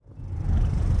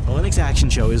Linux Action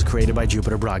Show is created by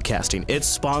Jupiter Broadcasting. It's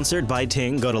sponsored by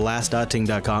Ting. Go to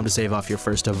last.ting.com to save off your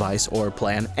first device or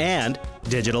plan. And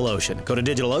DigitalOcean. Go to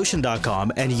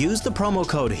digitalocean.com and use the promo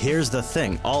code Here's the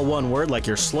Thing, all one word like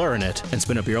you're slurring it, and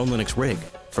spin up your own Linux rig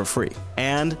for free.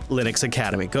 And Linux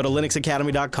Academy. Go to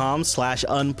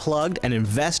linuxacademy.com/unplugged and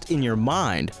invest in your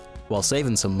mind while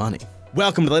saving some money.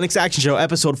 Welcome to the Linux Action Show,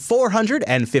 episode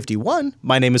 451.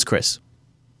 My name is Chris.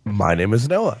 My name is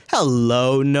Noah.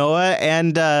 Hello, Noah,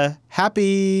 and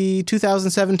happy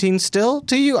 2017 still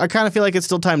to you. I kind of feel like it's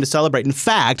still time to celebrate. In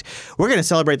fact, we're going to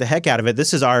celebrate the heck out of it.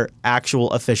 This is our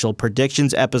actual official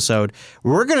predictions episode.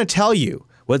 We're going to tell you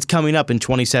what's coming up in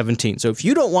 2017. So if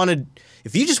you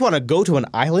just want to go to an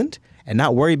island and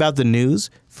not worry about the news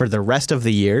for the rest of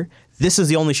the year, this is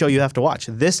the only show you have to watch.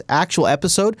 This actual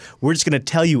episode, we're just going to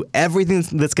tell you everything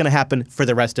that's going to happen for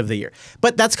the rest of the year.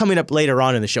 But that's coming up later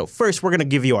on in the show. First, we're going to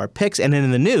give you our picks, and then in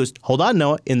the news, hold on,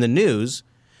 Noah, in the news,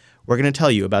 we're going to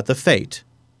tell you about the fate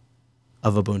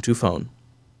of Ubuntu Phone.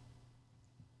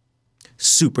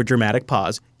 Super dramatic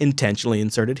pause, intentionally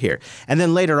inserted here. And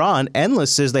then later on,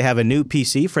 Endless says they have a new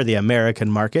PC for the American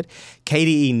market.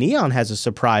 KDE Neon has a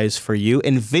surprise for you.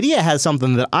 NVIDIA has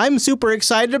something that I'm super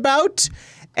excited about.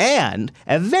 And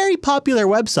a very popular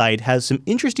website has some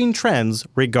interesting trends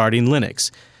regarding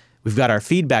Linux. We've got our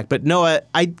feedback, but Noah,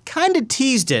 I kind of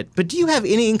teased it, but do you have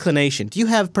any inclination? Do you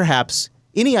have perhaps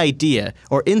any idea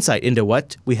or insight into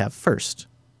what we have first?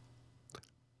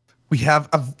 We have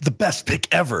the best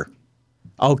pick ever.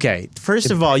 Okay,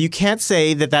 first of all, you can't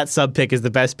say that sub pick is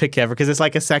the best pick ever because it's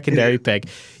like a secondary pick.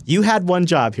 You had one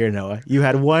job here, Noah. You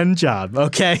had one job,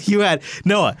 okay? You had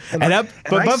Noah,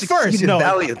 but first, Noah.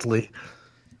 Valiantly.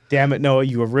 Damn it, Noah,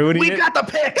 you were ruining it. We got the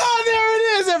pick. Oh, there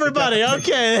it is, everybody.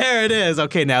 Okay, there it is.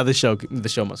 Okay, now the show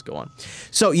must go on.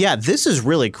 So, yeah, this is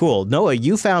really cool. Noah,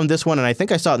 you found this one, and I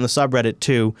think I saw it in the subreddit,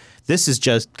 too. This is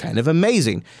just kind of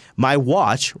amazing. My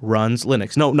watch runs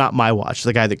Linux. No, not my watch,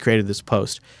 the guy that created this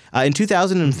post. In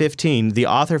 2015, the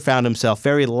author found himself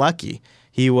very lucky.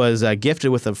 He was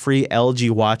gifted with a free LG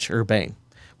Watch Urbane.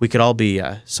 We could all be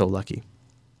so lucky.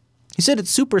 He said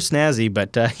it's super snazzy,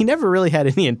 but he never really had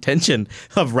any intention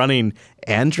of running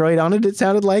Android on it, it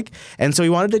sounded like. And so he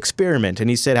wanted to experiment. And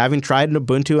he said, having tried an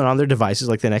Ubuntu and on their devices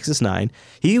like the Nexus 9,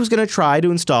 he was going to try to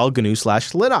install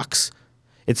GNU/Linux.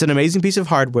 It's an amazing piece of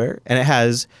hardware, and it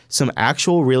has some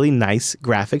actual really nice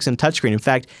graphics and touchscreen. In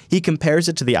fact, he compares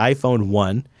it to the iPhone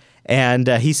 1, and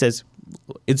he says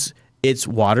it's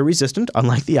water resistant,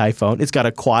 unlike the iPhone. It's got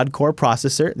a quad-core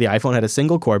processor. The iPhone had a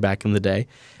single core back in the day.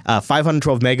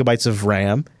 512 megabytes of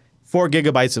RAM, 4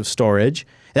 gigabytes of storage.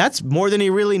 That's more than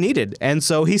he really needed. And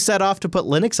so he set off to put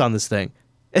Linux on this thing.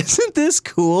 Isn't this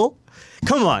cool?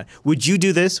 Come on. Would you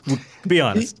do this? Be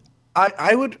honest.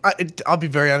 I would. I'll be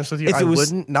very honest with you. I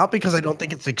wouldn't. Not because I don't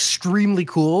think it's extremely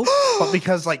cool, but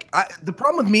because the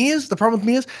problem with me is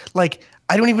like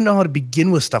I don't even know how to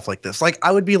begin with stuff like this. Like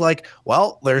I would be like,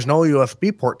 well, there's no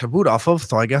USB port to boot off of,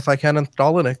 so I guess I can't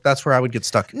install Linux. That's where I would get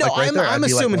stuck. No, like I'm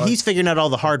assuming he's figuring out all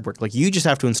the hard work. Like you just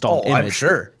have to install an image. I'm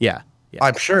sure. Yeah.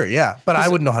 I'm sure, yeah. But I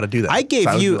wouldn't know how to do that. I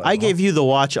gave you the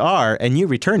Watch R and you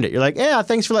returned it. You're like, yeah,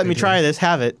 thanks for letting me try this.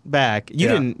 Have it back. You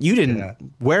didn't. Yeah.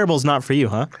 Wearables not for you,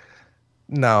 huh?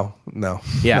 No,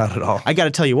 yeah, not at all. I got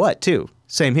to tell you what, too.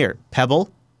 Same here.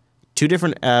 Pebble, 2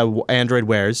 different Android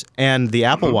Wears, and the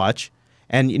Apple Watch.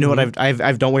 And you know what?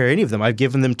 I don't wear any of them. I've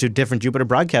given them to different Jupiter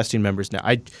Broadcasting members now.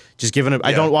 I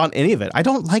don't want any of it. I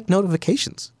don't like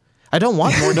notifications. I don't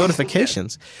want more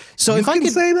notifications. So if I can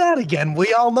say that again,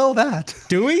 we all know that.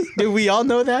 Do we? Do we all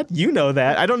know that? You know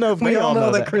that. I don't know if we all know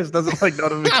that. Chris doesn't like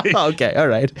notifications. Okay, all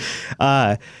right.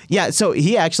 Yeah, so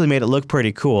he actually made it look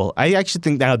pretty cool. I actually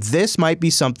think now this might be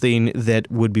something that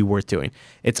would be worth doing.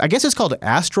 I guess it's called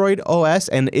Asteroid OS,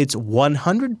 and it's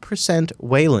 100%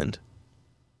 Wayland.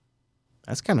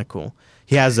 That's kind of cool.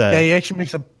 He has he actually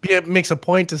makes a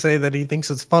point to say that he thinks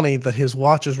it's funny that his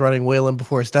watch is running Wayland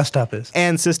before his desktop is.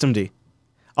 And Systemd.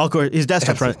 Of course, his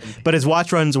desktop runs, but his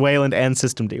watch runs Wayland and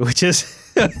Systemd, which is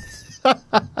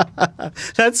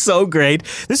that's so great.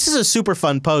 This is a super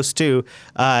fun post too,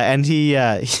 and he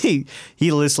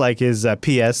lists like his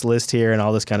PS list here and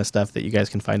all this kind of stuff that you guys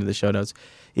can find in the show notes.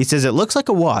 He says it looks like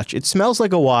a watch, it smells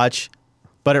like a watch,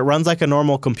 but it runs like a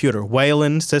normal computer.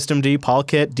 Wayland, Systemd,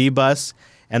 Polkit, dbus.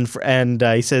 And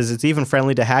he says it's even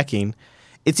friendly to hacking.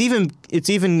 It's even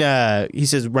he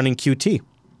says running Qt,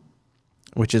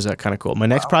 which is kind of cool. My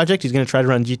next project, he's going to try to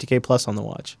run GTK Plus on the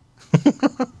watch.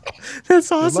 That's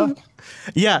awesome.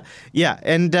 Yeah.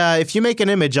 And if you make an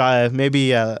image,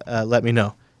 maybe let me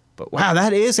know. But wow,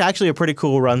 that is actually a pretty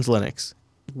cool runs Linux.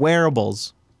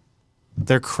 Wearables.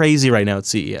 They're crazy right now at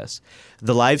CES.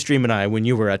 The live stream and I, when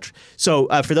you were at... So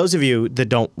for those of you that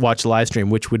don't watch the live stream,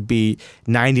 which would be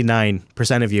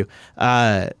 99% of you,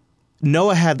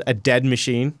 Noah had a dead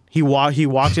machine. He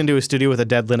walked into his studio with a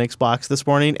dead Linux box this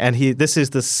morning, and this is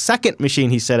the second machine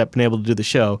he set up and able to do the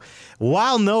show.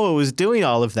 While Noah was doing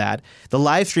all of that, the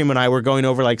live stream and I were going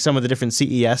over like some of the different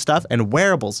CES stuff, and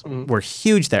wearables were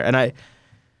huge there. And I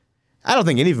don't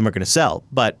think any of them are going to sell,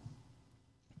 but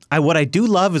what I do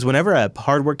love is whenever a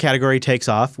hardware category takes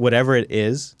off, whatever it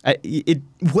is,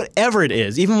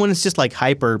 even when it's just like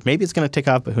hyper, maybe it's going to take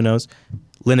off, but who knows?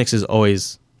 Linux is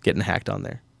always getting hacked on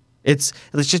there. It's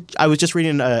just I was just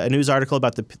reading a news article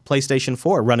about the PlayStation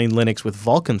 4 running Linux with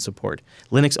Vulkan support.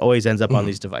 Linux always ends up on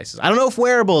these devices. I don't know if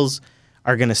wearables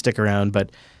are going to stick around,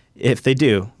 but if they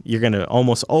do, you're going to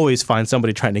almost always find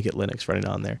somebody trying to get Linux running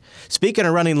on there. Speaking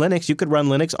of running Linux, you could run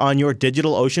Linux on your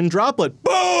DigitalOcean droplet.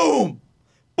 Boom!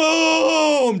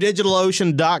 Boom!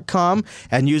 DigitalOcean.com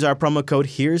and use our promo code.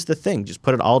 Here's the thing. Just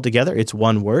put it all together. It's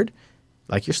one word,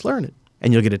 like you're slurring it,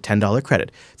 and you'll get a $10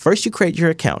 credit. First, you create your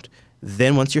account.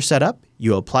 Then once you're set up,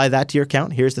 you apply that to your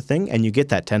account. Here's the thing, and you get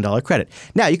that $10 credit.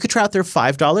 Now, you could try out their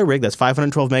 $5 rig. That's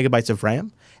 512 megabytes of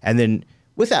RAM. And then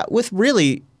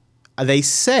they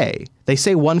say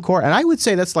one core, and I would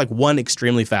say that's like one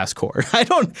extremely fast core. I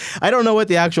don't know what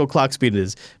the actual clock speed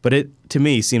is, but it to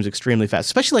me seems extremely fast.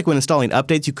 Especially like when installing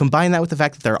updates, you combine that with the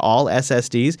fact that they're all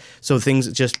SSDs, so things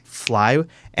just fly.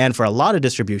 And for a lot of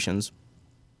distributions,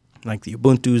 like the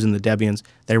Ubuntus and the Debians,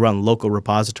 they run local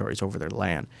repositories over their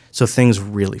LAN, so things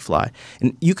really fly.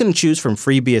 And you can choose from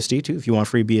FreeBSD too. If you want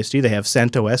FreeBSD, they have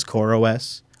CentOS,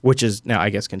 CoreOS, which is now I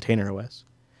guess ContainerOS,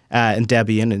 and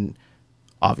Debian, and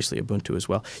obviously Ubuntu as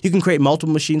well. You can create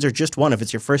multiple machines or just one if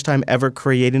it's your first time ever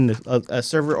creating a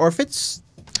server, or if it's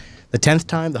the 10th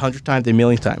time, the 100th time, the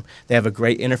millionth time. They have a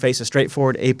great interface, a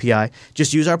straightforward API.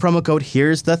 Just use our promo code,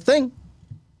 here's the thing,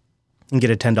 and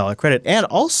get a $10 credit. And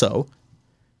also,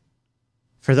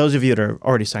 for those of you that are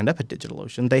already signed up at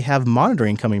DigitalOcean, they have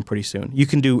monitoring coming pretty soon. You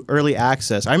can do early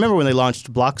access. I remember when they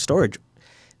launched block storage.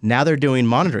 Now they're doing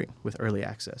monitoring with early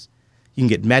access. You can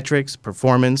get metrics,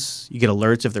 performance. You get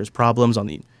alerts if there's problems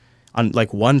on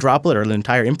like one droplet or the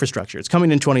entire infrastructure. It's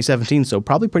coming in 2017, so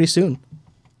probably pretty soon.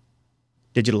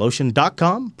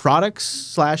 DigitalOcean.com,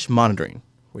 products/monitoring,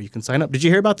 where you can sign up. Did you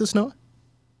hear about this, Noah?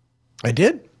 I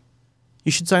did.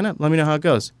 You should sign up. Let me know how it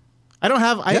goes.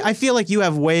 I feel like you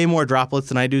have way more droplets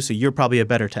than I do, so you're probably a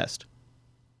better test.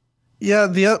 Yeah,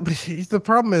 the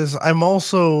problem is I'm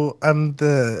the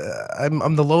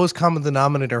lowest common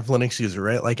denominator of Linux user,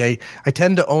 right? Like I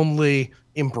tend to only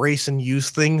embrace and use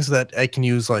things that I can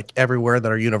use like everywhere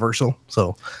that are universal.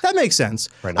 So that makes sense.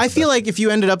 I feel like if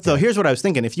you ended up here's what I was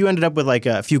thinking. If you ended up with like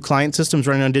a few client systems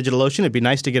running on DigitalOcean, it'd be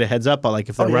nice to get a heads up, like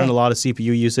if they're running a lot of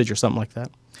CPU usage or something like that.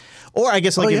 Or I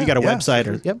guess if you got a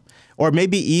website or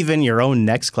maybe even your own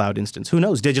Nextcloud instance. Who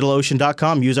knows?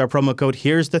 DigitalOcean.com. Use our promo code,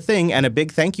 here's the thing. And a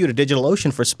big thank you to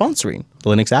DigitalOcean for sponsoring the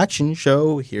Linux Action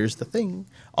Show. Here's the thing.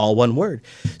 All one word.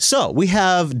 So we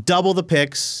have double the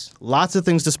picks, lots of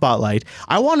things to spotlight.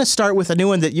 I want to start with a new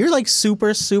one that you're like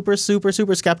super, super, super,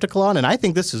 super skeptical on, and I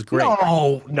think this is great.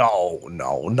 No.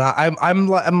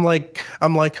 I'm like,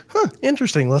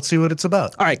 interesting. Let's see what it's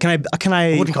about. All right, can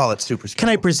I? I wouldn't call it super skeptical.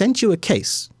 Can I present you a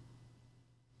case?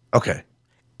 Okay.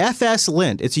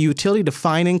 FSLint. It's a utility to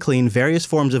find and clean various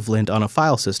forms of lint on a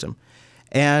file system.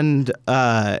 And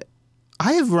I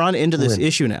have run into this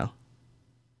issue now.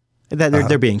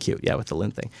 They're being cute, with the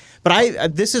lint thing.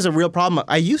 But this is a real problem.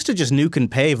 I used to just nuke and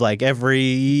pave like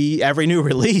every new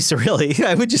release, really.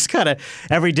 I would just kind of,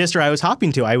 every distro I was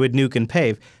hopping to, I would nuke and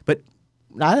pave. But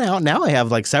now I have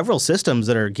like several systems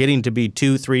that are getting to be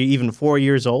 2, 3, even 4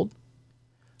 years old.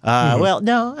 Well,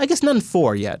 no, I guess none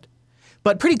 4 yet.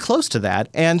 But pretty close to that.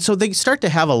 And so they start to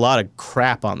have a lot of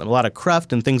crap on them, a lot of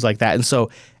cruft and things like that. And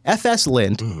so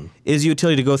FSLint is a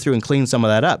utility to go through and clean some of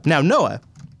that up. Now, Noah,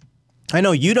 I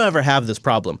know you don't ever have this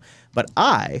problem, but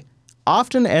I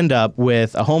often end up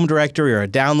with a home directory or a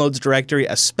downloads directory,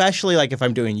 especially like if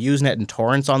I'm doing Usenet and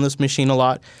torrents on this machine a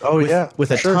lot. With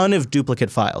a ton of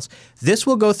duplicate files. This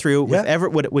will go through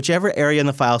with whichever area in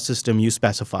the file system you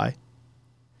specify.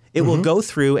 It will go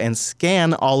through and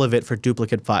scan all of it for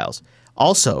duplicate files.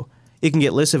 Also, it can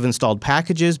get lists of installed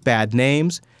packages, bad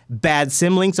names, bad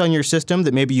symlinks on your system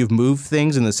that maybe you've moved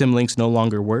things and the symlinks no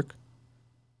longer work.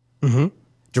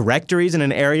 Directories in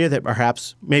an area that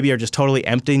perhaps maybe are just totally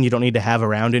empty and you don't need to have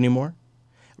around anymore.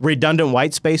 Redundant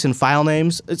white space in file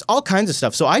names. It's all kinds of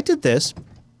stuff. So I did this,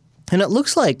 and it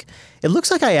looks like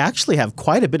I actually have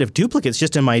quite a bit of duplicates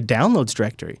just in my downloads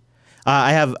directory.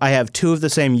 I have 2 of the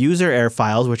same user air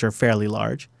files, which are fairly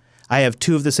large. I have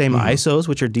 2 of the same ISOs,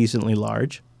 which are decently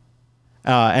large,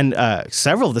 and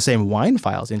several of the same wine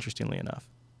files. Interestingly enough,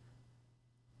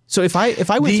 so if I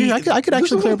went through, I could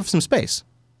actually clear up some space.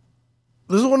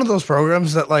 This is one of those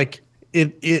programs that like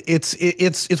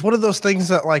it's one of those things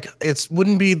that like it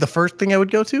wouldn't be the first thing I would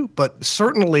go to, but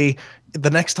certainly the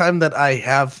next time that I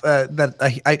have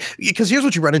because here's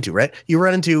what you run into, right? You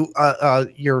run into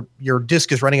your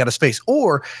disk is running out of space,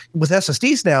 or with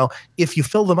SSDs now, if you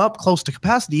fill them up close to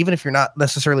capacity, even if you're not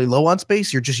necessarily low on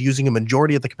space, you're just using a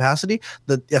majority of the capacity,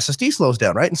 the SSD slows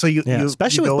down, right? And so you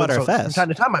especially with Btrfs. From time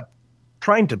to time, I'm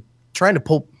trying to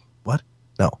pull what?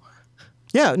 No.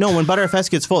 Yeah, no, when Btrfs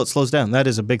gets full, it slows down. That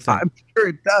is a big thing. I'm sure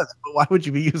it does, but why would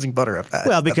you be using Btrfs?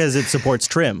 Well, because it supports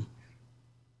trim.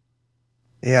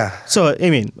 Yeah. So, I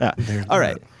mean, all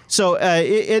right. So,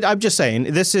 I'm just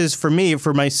saying, this is, for me,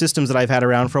 for my systems that I've had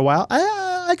around for a while,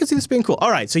 I could see this being cool.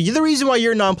 All right, so the reason why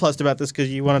you're nonplussed about this is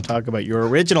because you want to talk about your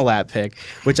original app pick,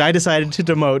 which I decided to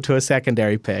demote to a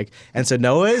secondary pick. And so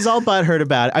Noah is all butthurt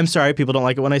about it. I'm sorry, people don't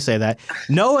like it when I say that.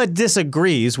 Noah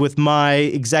disagrees with my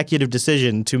executive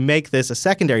decision to make this a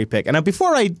secondary pick. And now,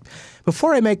 before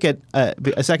I make it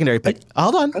a secondary pick,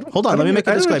 hold on, let me make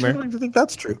a disclaimer. I don't even think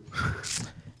that's true.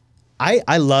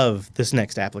 I love this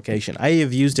next application. I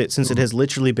have used it since it has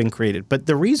literally been created. But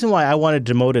the reason why I wanted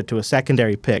to demote it to a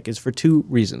secondary pick is for 2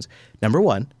 reasons. Number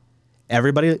 1,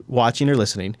 everybody watching or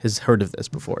listening has heard of this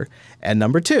before. And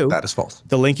number 2, that is false.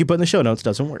 The link you put in the show notes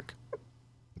doesn't work.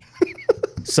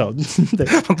 So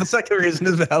the second reason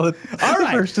is valid. All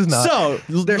right. The first is not. So,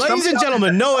 ladies and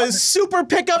gentlemen, Noah's super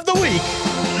pick of the week.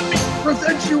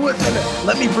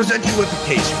 Let me present you with a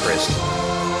case, Chris.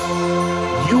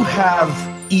 You have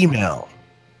email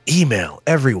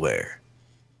everywhere,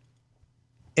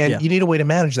 and you need a way to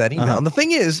manage that email. And the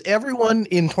thing is, everyone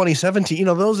in 2017,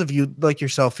 those of you like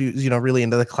yourself, who really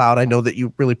into the cloud, I know that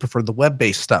you really prefer the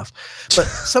web-based stuff, but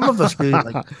some of us really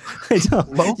like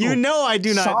local, I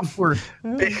do not software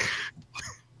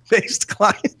based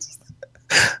clients.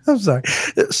 I'm sorry.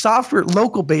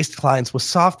 Local-based clients with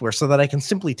software so that I can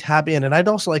simply tab in. And I'd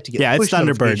also like to get it's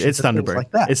Thunderbird. It's Thunderbird.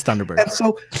 Like that. It's Thunderbird. And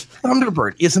so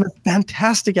Thunderbird is a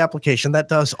fantastic application that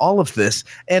does all of this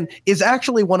and is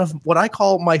actually one of what I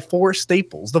call my 4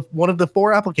 staples, one of the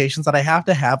 4 applications that I have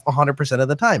to have 100% of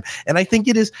the time. And I think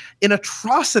it is an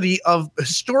atrocity of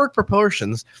historic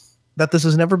proportions that this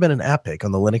has never been an app pick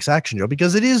on the Linux Action Show,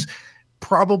 because it is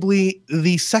probably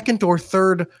the second or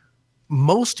third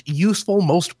most useful,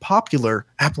 most popular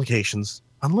applications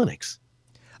on Linux.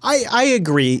 I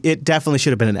agree. It definitely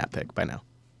should have been an app pick by now.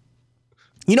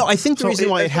 I think the reason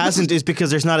why it hasn't is because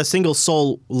there's not a single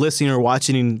soul listening or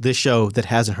watching this show that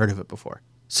hasn't heard of it before.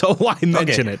 So why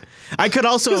mention it? I could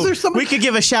also, we could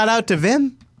give a shout out to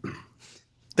Vim.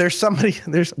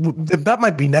 That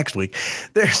might be next week.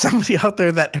 There's somebody out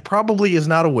there that probably is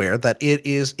not aware that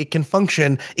it can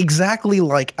function exactly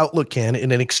like Outlook can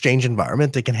in an Exchange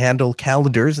environment. It can handle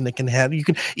calendars, and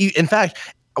in fact,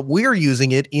 we're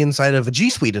using it inside of a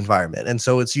G Suite environment. And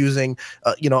so it's using,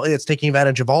 it's taking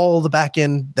advantage of all the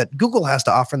backend that Google has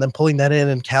to offer and then pulling that in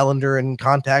and calendar and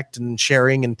contact and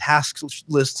sharing and task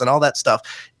lists and all that stuff.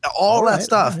 All that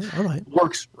stuff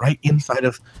works right inside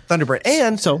of Thunderbird.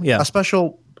 And so, a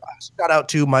special shout out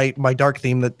to my dark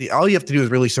theme that all you have to do is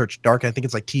really search dark. I think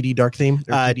it's like TD dark theme.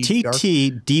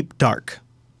 TT Deep Dark.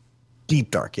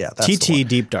 Deep Dark, yeah. That's TT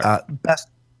Deep Dark. Best,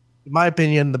 in my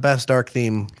opinion, the best dark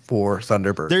theme for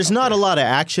Thunderbird. There's not a lot of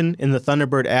action in the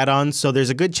Thunderbird add-ons, so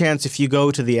there's a good chance if you go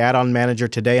to the add-on manager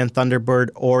today in Thunderbird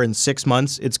or in 6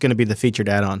 months, it's going to be the featured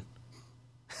add-on.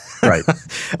 Right.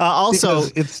 Also,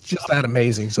 because it's just that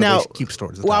amazing. So now, they keep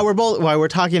stores. While we're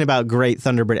talking about great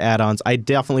Thunderbird add-ons, I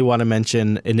definitely want to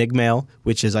mention Enigmail,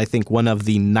 which is I think one of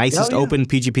the nicest open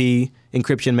PGP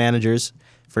encryption managers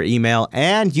for email.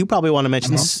 And you probably want to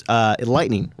mention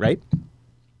Lightning, right?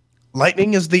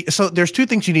 Lightning is so there's 2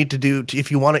 things you need to do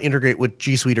if you want to integrate with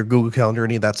G Suite or Google Calendar,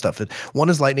 any of that stuff. One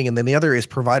is Lightning, and then the other is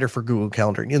Provider for Google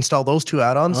Calendar. You install those 2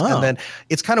 add-ons, and then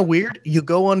it's kind of weird. You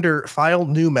go under File,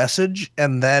 New Message,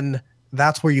 and then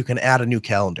that's where you can add a new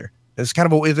calendar. It's kind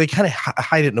of they kind of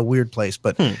hide it in a weird place,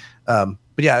 but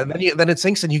yeah, and then it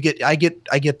syncs, and I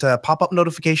get pop-up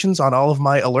notifications on all of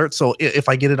my alerts. So if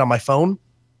I get it on my phone,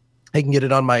 I can get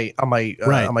it on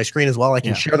my screen as well. I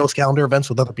can share those calendar events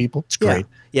with other people. It's great.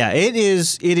 Yeah, it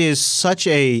is such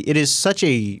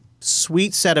a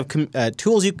sweet set of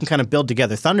tools you can kind of build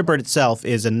together. Thunderbird itself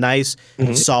is a nice,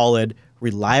 solid,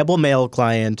 reliable mail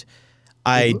client.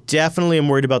 I definitely am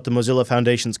worried about the Mozilla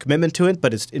Foundation's commitment to it,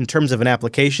 but it's in terms of an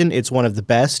application, it's one of the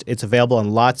best. It's available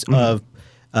on lots of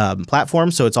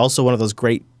platforms, so it's also one of those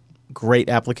great great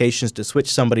applications to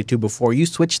switch somebody to before you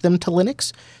switch them to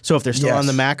Linux. So if they're still on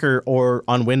the Mac or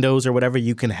on Windows or whatever,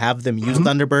 you can have them use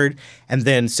Thunderbird, and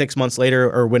then 6 months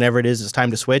later or whenever it is, it's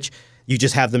time to switch. You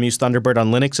just have them use Thunderbird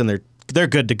on Linux, and they're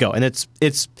good to go. And it's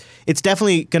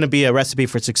definitely going to be a recipe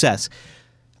for success.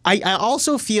 I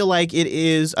also feel like it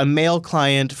is a mail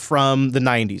client from the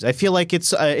 90s. I feel like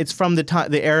it's from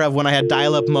the era of when I had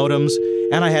dial-up modems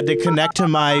and I had to connect to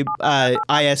my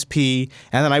ISP,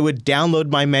 and then I would download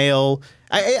my mail.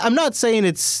 I'm not saying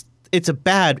it's a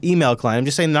bad email client. I'm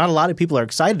just saying not a lot of people are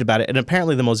excited about it, and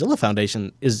apparently the Mozilla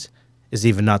Foundation is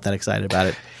even not that excited about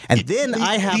it. And then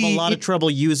I have a lot of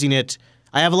trouble using it.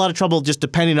 I have a lot of trouble just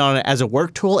depending on it as a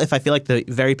work tool if I feel like the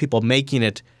very people making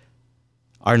it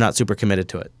are not super committed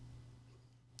to it.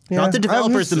 Yeah. Not the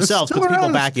developers themselves, but the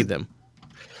people backing them.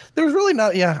 There's really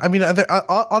not, I mean,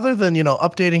 other than,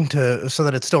 updating so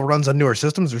that it still runs on newer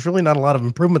systems, there's really not a lot of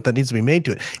improvement that needs to be made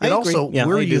to it. And also,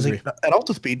 we're using, at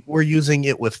Altispeed, we're using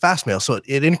it with Fastmail. So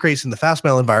it integrates in the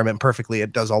Fastmail environment perfectly.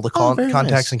 It does all the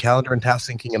contacts and calendar and task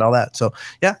syncing and all that. So,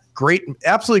 great,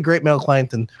 absolutely great mail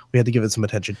client, and we had to give it some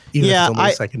attention, even if it's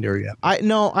only a secondary app.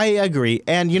 I agree.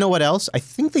 And you know what else? I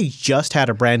think they just had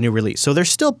a brand new release. So they're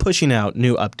still pushing out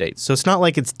new updates. So it's not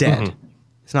like it's dead.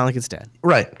 It's not like it's dead.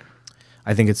 Right.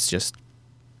 I think it's just,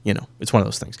 it's one of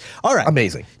those things. All right.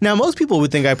 Amazing. Now, most people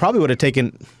would think I probably would have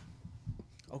taken...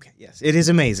 Okay, yes, it is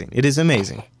amazing. It is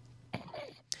amazing.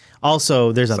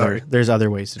 Also, there's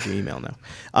other ways to do email now.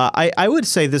 I would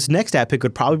say this next app pick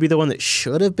would probably be the one that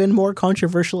should have been more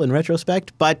controversial in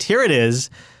retrospect, but here it is.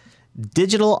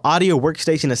 Digital Audio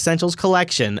Workstation Essentials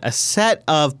Collection, a set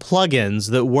of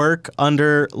plugins that work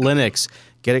under Linux.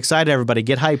 Get excited, everybody.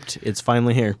 Get hyped. It's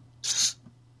finally here.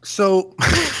 So...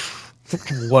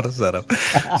 What a setup!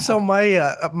 So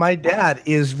my dad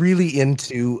is really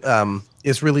into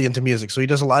music. So he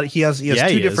does a lot. He has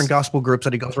two different gospel groups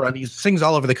that he goes around. He sings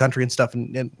all over the country and stuff,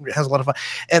 and has a lot of fun.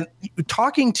 And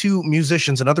talking to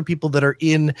musicians and other people that are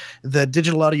in the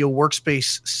digital audio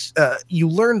workspace, you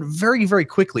learn very, very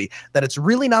quickly that it's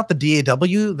really not the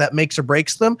DAW that makes or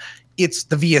breaks them. It's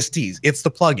the VSTs. It's the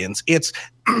plugins.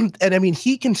 And I mean,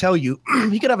 he can tell you,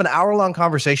 he could have an hour-long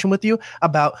conversation with you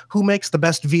about who makes the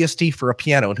best VST for a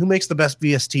piano and who makes the best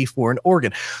VST for an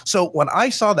organ. So when I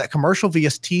saw that commercial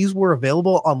VSTs were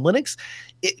available on Linux,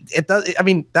 it does. I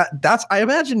mean, that's. I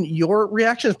imagine your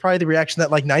reaction is probably the reaction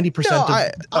that like 90%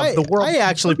 of the world. I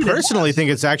actually personally think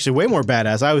it's actually way more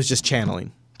badass. I was just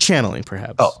channeling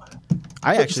perhaps. Oh.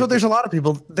 So there's a lot of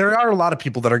people. There are a lot of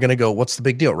people that are going to go, "What's the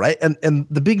big deal?" Right? And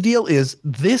the big deal is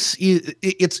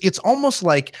it's almost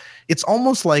like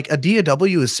a DAW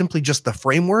is simply just the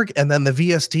framework, and then the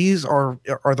VSTs are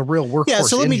the real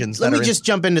workhorse engines. Let me just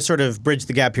jump in to sort of bridge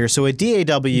the gap here. So a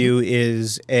DAW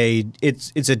is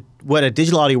what a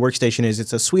digital audio workstation is.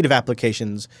 It's a suite of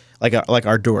applications like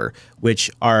Ardour,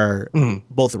 which are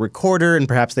both a recorder and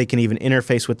perhaps they can even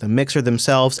interface with the mixer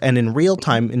themselves. And in real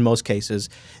time, in most cases,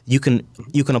 you can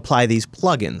apply these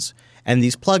plugins. And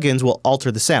these plugins will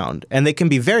alter the sound, and they can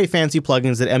be very fancy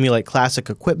plugins that emulate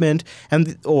classic equipment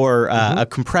or a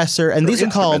compressor. And these are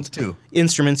called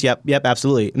instruments. Yep,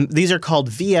 absolutely. These are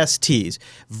called VSTs,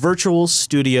 Virtual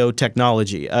Studio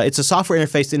Technology. It's a software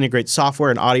interface that integrates software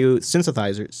and audio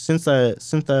synthesizers.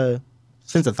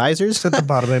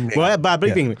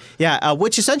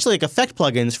 Which essentially like effect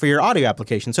plugins for your audio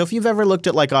application. So if you've ever looked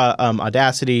at like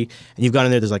Audacity and you've gone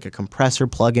in there's like a compressor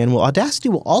plugin, well, Audacity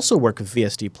will also work with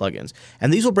VST plugins,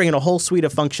 and these will bring in a whole suite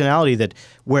of functionality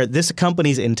where this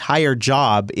company's entire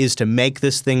job is to make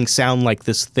this thing sound like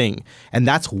this thing, and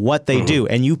that's what they do,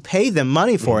 and you pay them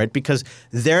money for it because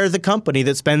they're the company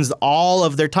that spends all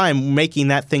of their time making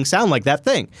that thing sound like that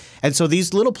thing, and so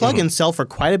these little plugins sell for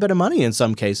quite a bit of money in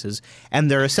some cases. And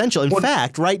they're essential. In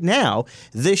fact, right now,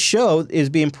 this show is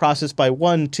being processed by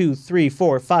 1, 2, 3,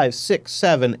 4, 5, 6,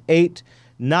 7, 8,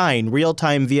 9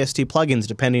 real-time VST plugins,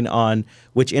 depending on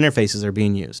which interfaces are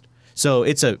being used. So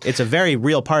it's a very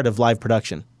real part of live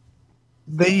production.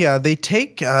 They'll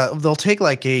take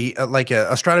like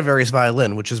a Stradivarius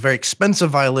violin, which is a very expensive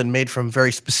violin made from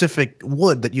very specific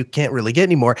wood that you can't really get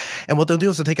anymore. And what they'll do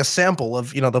is they'll take a sample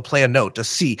of, they'll play a note, a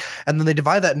C, and then they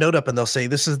divide that note up and they'll say,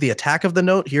 this is the attack of the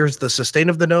note, here's the sustain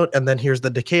of the note, and then here's the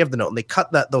decay of the note. And they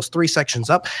cut those three sections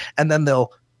up, and then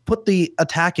they'll put the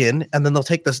attack in, and then they'll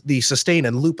take the sustain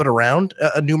and loop it around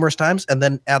numerous times, and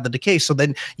then add the decay. So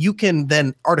then you can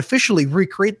then artificially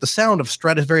recreate the sound of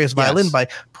Stradivarius violin by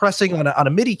pressing on a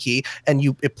MIDI key, and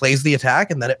it plays the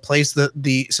attack, and then it plays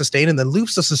the sustain, and then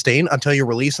loops the sustain until you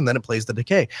release, and then it plays the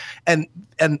decay.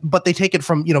 But they take it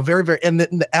from very, very, and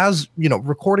then as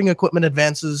recording equipment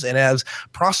advances and as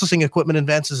processing equipment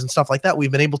advances and stuff like that,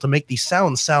 we've been able to make these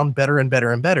sounds sound better and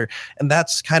better and better. And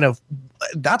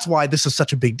that's why this is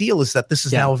such a big deal, is that this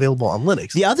is now available on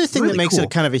Linux. The other thing that makes it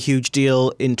kind of a huge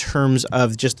deal in terms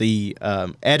of just the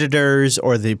editors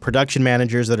or the production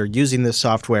managers that are using this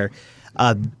software,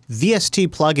 VST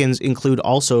plugins include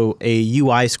also a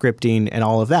UI scripting and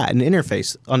all of that, an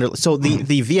interface. So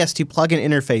the VST plugin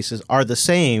interfaces are the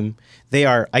same. They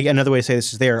are, another way to say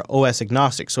this is they are OS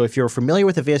agnostic. So if you're familiar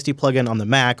with a VST plugin on the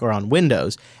Mac or on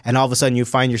Windows, and all of a sudden you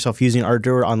find yourself using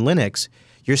Ardour on Linux,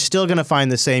 you're still going to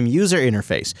find the same user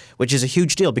interface, which is a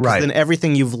huge deal because then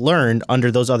everything you've learned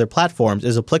under those other platforms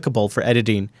is applicable for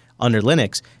editing under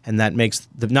Linux, and that makes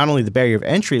not only the barrier of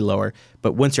entry lower,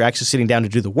 but once you're actually sitting down to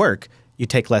do the work, you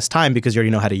take less time because you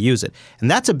already know how to use it. And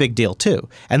that's a big deal too.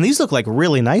 And these look like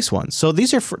really nice ones. So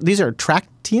these are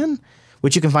Traction,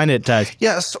 which you can find at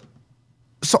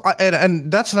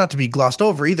and that's not to be glossed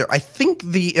over either. I think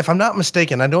if I'm not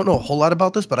mistaken, I don't know a whole lot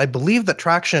about this, but I believe that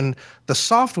Traction, the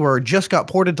software, just got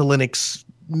ported to Linux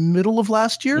middle of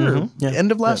last year or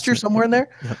end of last year, somewhere in there.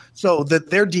 Yeah. So that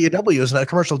their DAW is now,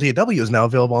 commercial DAW is now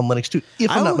available on Linux too,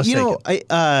 if I'm not mistaken.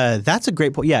 That's a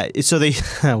great point. Yeah. So they,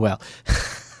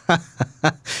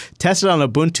 tested on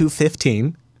Ubuntu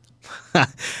 15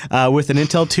 with an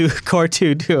Intel 2 Core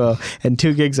 2 Duo and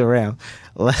 2 gigs of RAM.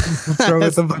 What's wrong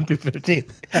with Ubuntu 15?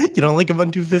 You don't like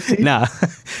Ubuntu 15? No.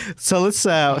 So let's.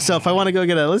 So if I want to go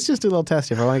let's just do a little test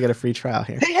here. If I want to get a free trial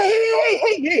here.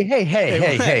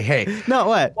 Hey. No,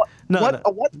 what? What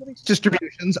Linux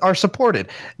distributions are supported?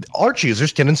 Arch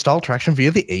users can install Traction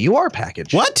via the AUR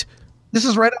package. What? This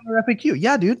is right on their FAQ.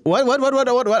 Yeah, dude. What?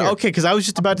 Okay, because I was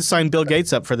just about to sign Bill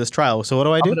Gates up for this trial. So what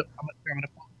do I do? I'm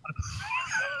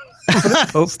gonna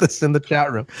post this in the chat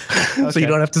room, so you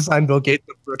don't have to sign Bill Gates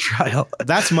up for a trial.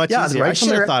 That's much easier. I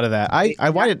should have thought of that.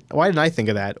 Why didn't I think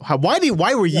of that?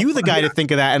 Why were you the guy to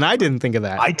think of that and I didn't think of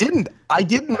that? I didn't,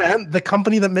 man. The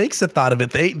company that makes it thought of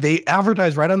it. They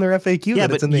advertise right on their FAQ. Yeah,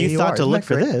 that it's but in the you thought to look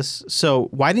for this. So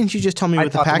why didn't you just tell me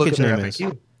what the package name is?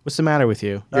 What's the matter with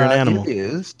you? You're an animal. It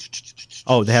is.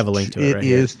 Oh, they have a link to it right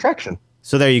here. It is Traction.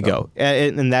 So there you go.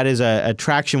 And that is a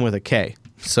Traction with a K.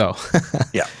 So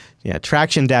yeah. Yeah,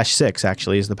 Traction-6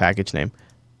 actually is the package name.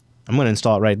 I'm going to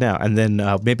install it right now. And then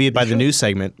maybe by the news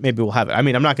segment, maybe we'll have it. I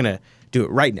mean, I'm not going to do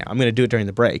it right now. I'm going to do it during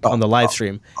the break on the live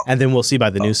stream. And then we'll see by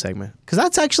the news segment. Because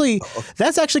that's actually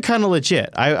kind of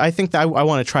legit. I think that I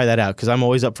want to try that out because I'm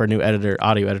always up for a new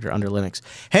audio editor under Linux.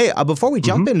 Hey, before we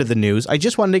jump into the news, I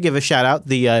just wanted to give a shout out.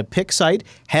 The pick site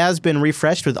has been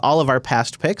refreshed with all of our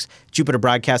past picks.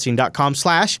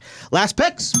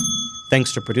 JupiterBroadcasting.com/lastpicks.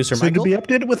 Thanks to producer Michael. Soon to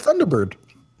be updated with Thunderbird.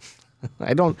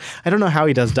 I don't know how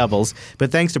he does doubles,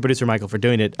 but thanks to producer Michael for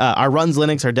doing it. Our Runs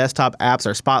Linux, our desktop apps,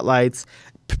 our spotlights,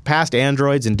 past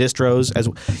Androids and distros as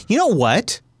well. You know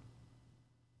what?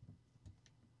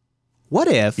 What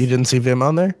if you didn't see Vim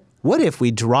on there? What if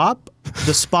we drop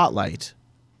the spotlight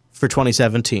for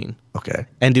 2017? Okay.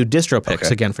 And do distro picks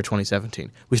again for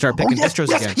 2017. We start picking distros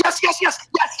again.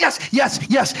 Yes.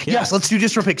 Let's do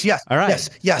distro picks. Yes. All right.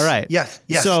 Yes. All right. Yes.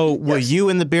 So will you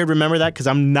and the beard remember that? Because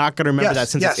I'm not going to remember that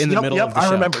since it's in the middle of the show.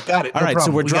 I remember. Got it. All right.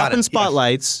 So we're dropping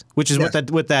spotlights, which is what those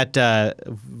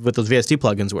VST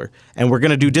plugins were, and we're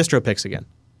going to do distro picks again.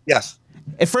 Yes.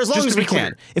 For as long as we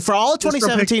can. If for all of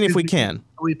 2017, if we can.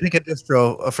 We pick a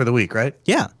distro for the week, right?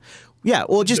 Yeah. Yeah,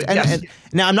 well, just and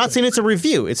now I'm not saying it's a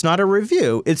review. It's not a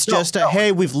review. It's just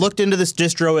hey, we've looked into this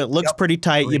distro. It looks pretty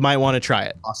tight. You might want to try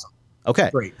it. Awesome.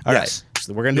 Okay. Great. All right.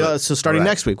 So we're gonna do that. So starting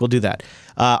next week, we'll do that.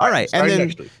 All right. And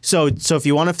then so if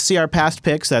you want to see our past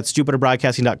picks, that's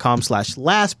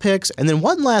JupiterBroadcasting.com/lastpicks. And then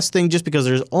one last thing, just because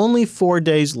there's only 4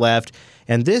 days left,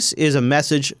 and this is a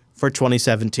message for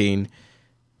 2017.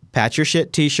 Patch Your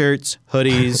Shit t-shirts,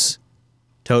 hoodies.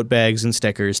 Tote bags and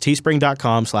stickers,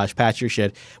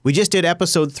 teespring.com/patchyourshit. We just did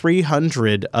episode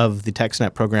 300 of the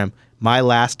TechSnap program. My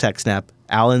last TechSnap,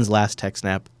 Alan's last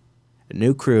TechSnap, a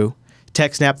new crew.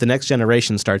 TechSnap, the next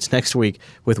generation starts next week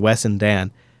with Wes and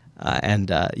Dan.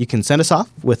 And you can send us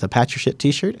off with a Patch Your Shit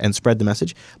t-shirt and spread the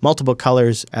message. Multiple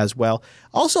colors as well.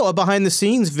 Also, a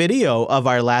behind-the-scenes video of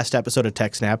our last episode of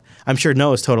TechSnap. I'm sure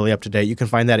Noah's totally up to date. You can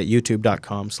find that at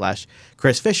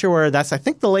youtube.com/Chris Fisher, where that's, I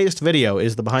think, the latest video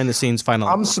is the behind-the-scenes final.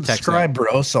 I'm subscribed,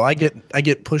 bro, so I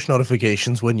get push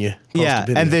notifications when you post a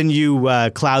video. And then you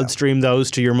cloud stream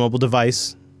those to your mobile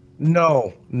device.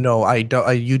 No, I don't.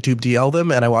 I YouTube DL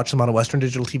them and I watch them on a Western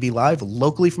Digital TV Live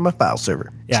locally from my file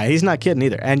server. Yeah, he's not kidding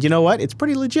either. And you know what? It's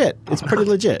pretty legit. It's pretty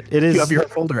legit. It is. You have your own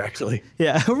folder, actually.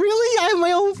 Yeah, really? I have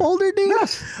my own folder, dude?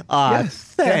 Yes. Yes.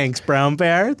 Thanks, Brown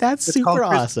Bear. That's super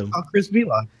awesome. It's called Chris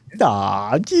Vlog.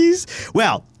 Aw, jeez.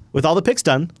 Well, with all the picks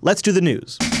done, let's do the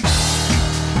news.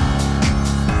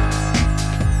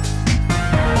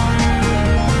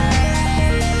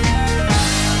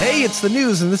 It's the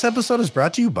news, and this episode is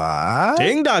brought to you by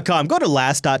Ting.com. Go to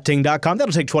last.ting.com.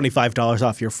 That'll take $25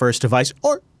 off your first device,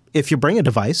 or if you bring a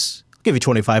device, I'll give you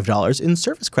 $25 in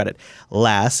service credit.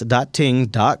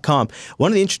 Last.ting.com.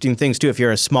 One of the interesting things, too, if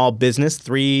you're a small business,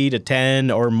 3 to 10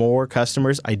 or more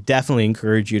customers, I definitely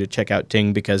encourage you to check out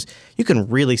Ting because you can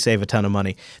really save a ton of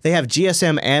money. They have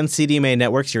GSM and CDMA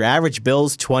networks. Your average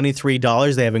bill's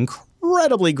 $23. They have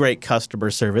incredibly great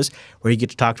customer service where you get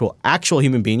to talk to an actual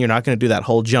human being. You're not going to do that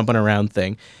whole jumping around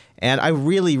thing. And I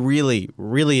really, really,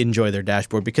 really enjoy their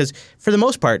dashboard because for the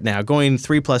most part now, going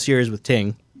 3+ years with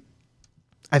Ting,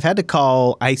 I've had to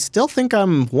call, I still think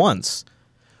I'm once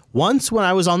when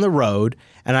I was on the road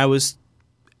and I was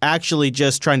actually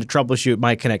just trying to troubleshoot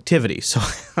my connectivity. So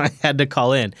I had to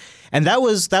call in. And that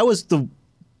was the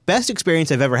best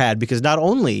experience I've ever had because not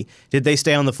only did they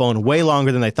stay on the phone way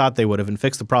longer than I thought they would have and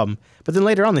fix the problem, but then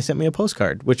later on they sent me a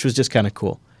postcard, which was just kind of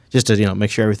cool, just to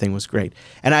make sure everything was great.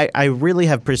 And I really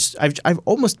have I've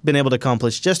almost been able to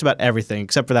accomplish just about everything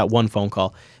except for that one phone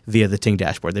call via the Ting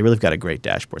dashboard. They really have got a great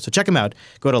dashboard. So check them out.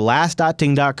 Go to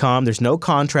last.ting.com. There's no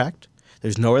contract.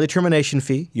 There's no early termination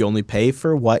fee. You only pay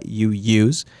for what you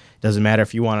use. Doesn't matter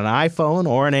if you want an iPhone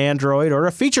or an Android or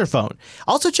a feature phone.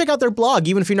 Also check out their blog,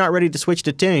 even if you're not ready to switch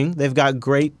to Ting. They've got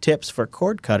great tips for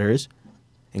cord cutters,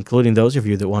 including those of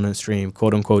you that want to stream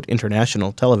quote-unquote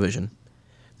international television.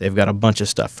 They've got a bunch of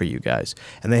stuff for you guys.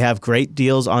 And they have great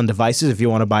deals on devices if you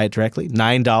want to buy it directly.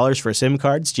 $9 for SIM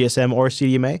cards, GSM or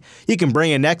CDMA. You can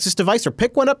bring a Nexus device or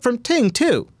pick one up from Ting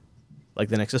too, like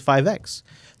the Nexus 5X.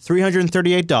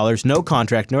 $338, no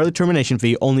contract, no early termination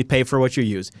fee, only pay for what you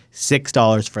use.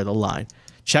 $6 for the line.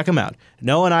 Check them out.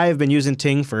 Noah and I have been using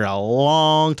Ting for a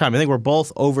long time. I think we're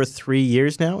both over 3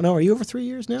 years now. No, are you over 3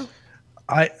 years now?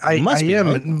 I am.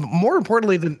 Right? More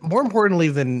importantly than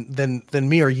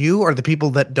me or you are the people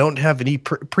that don't have any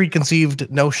preconceived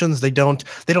notions. They don't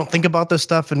think about this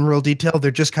stuff in real detail.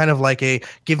 They're just kind of like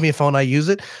give me a phone, I use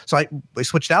it. So I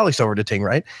switched Alex over to Ting,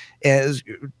 right? As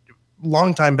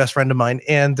longtime best friend of mine,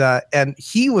 and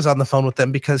he was on the phone with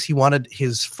them because he wanted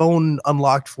his phone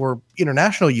unlocked for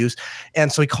international use,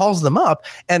 and so he calls them up,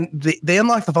 and they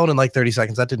unlocked the phone in like 30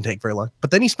 seconds. That didn't take very long, but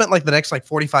then he spent like the next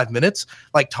 45 minutes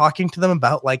talking to them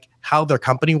about how their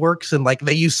company works, and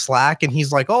they use Slack, and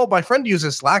he's like, oh, my friend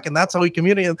uses Slack, and that's how we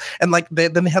communicate, and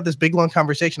then they have this big long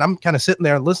conversation. I'm kind of sitting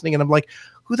there listening, and I'm like,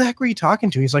 who the heck were you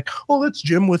talking to? He's like, oh, that's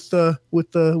Jim with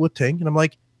Ting, and I'm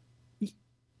like,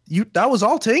 that was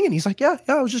all Ting? And he's like, yeah,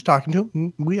 I was just talking to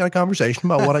him. We had a conversation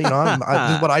about what this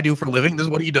is what I do for a living. This is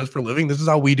what he does for a living. This is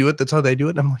how we do it. That's how they do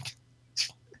it. And I'm like,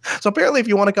 so apparently if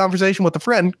you want a conversation with a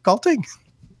friend, call Ting.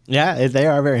 Yeah, they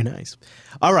are very nice.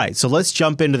 All right, so let's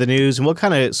jump into the news, and we'll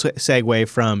kind of segue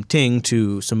from Ting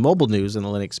to some mobile news in the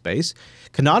Linux space.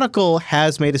 Canonical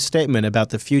has made a statement about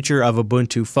the future of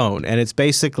Ubuntu Phone, and it's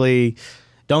basically,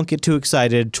 don't get too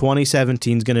excited.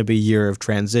 2017 is going to be a year of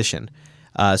transition.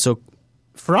 So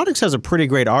Phoronix has a pretty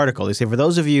great article. They say, for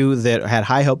those of you that had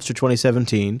high hopes for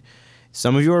 2017,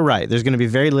 some of you are right. There's going to be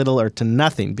very little or to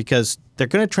nothing because they're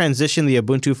going to transition the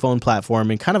Ubuntu Phone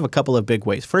platform in kind of a couple of big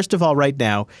ways. First of all, right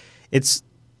now, it's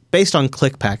based on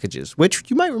click packages, which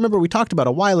you might remember we talked about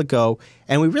a while ago,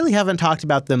 and we really haven't talked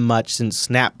about them much since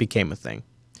Snap became a thing.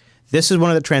 This is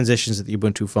one of the transitions that the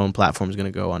Ubuntu Phone platform is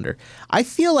going to go under. I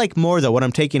feel like more, though, what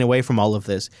I'm taking away from all of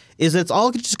this is it's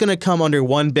all just going to come under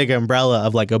one big umbrella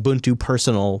of Ubuntu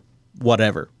Personal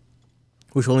whatever,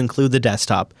 which will include the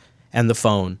desktop and the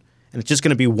phone. And it's just going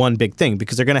to be one big thing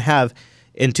because they're going to have,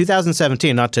 in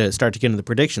 2017, not to start to get into the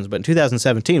predictions, but in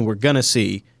 2017, we're going to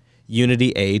see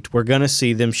Unity 8. We're going to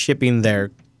see them shipping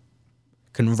their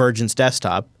Convergence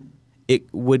desktop. It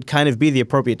would kind of be the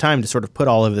appropriate time to sort of put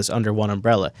all of this under one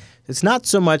umbrella. It's not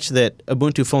so much that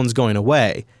Ubuntu Phone's going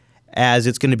away as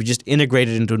it's going to be just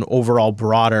integrated into an overall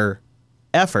broader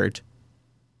effort.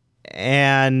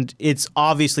 And it's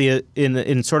obviously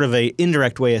in sort of an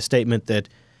indirect way a statement that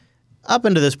up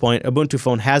until this point, Ubuntu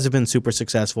Phone hasn't been super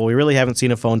successful. We really haven't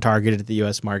seen a phone targeted at the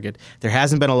U.S. market. There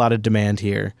hasn't been a lot of demand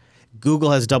here.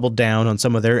 Google has doubled down on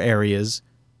some of their areas.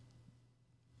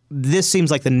 This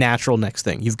seems like the natural next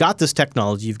thing. You've got this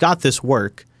technology. You've got this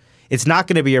work. It's not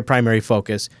going to be your primary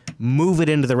focus. Move it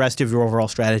into the rest of your overall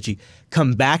strategy.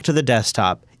 Come back to the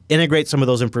desktop. Integrate some of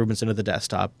those improvements into the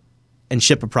desktop. and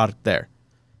ship a product there.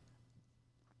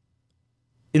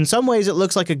 In some ways, it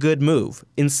looks like a good move.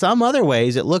 In some other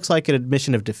ways, it looks like an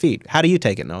admission of defeat. How do you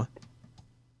take it, Noah?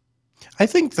 I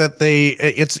think that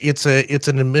it's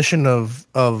an admission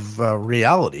of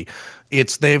reality.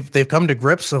 They've come to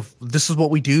grips of this is what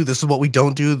we do, this is what we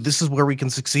don't do, this is where we can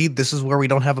succeed, this is where we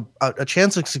don't have a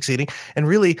chance of succeeding. And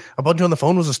really, Ubuntu on the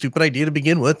phone was a stupid idea to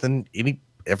begin with, and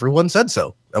everyone said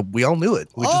so. We all knew it.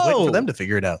 We just waiting for them to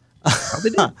figure it out. How they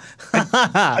did.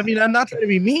 I mean, I'm not trying to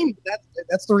be mean, but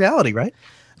that's the reality, right?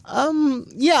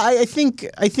 Yeah, I think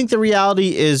the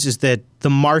reality is that the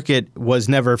market was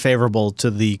never favorable to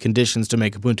the conditions to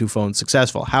make Ubuntu phones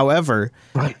successful. However,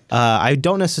 right. I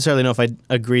don't necessarily know if I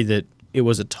agree that it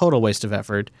was a total waste of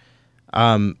effort.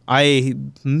 I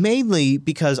mainly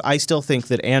because I still think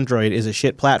that Android is a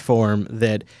shit platform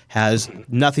that has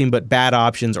nothing but bad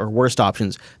options or worst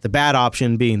options. The bad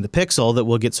option being the Pixel that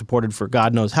will get supported for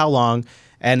God knows how long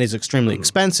and is extremely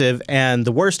expensive, and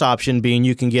the worst option being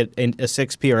you can get a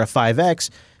 6P or a 5X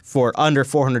for under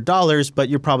 $400, but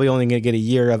you're probably only going to get a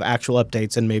year of actual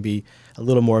updates and maybe a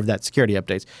little more of that security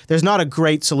updates. There's not a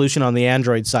great solution on the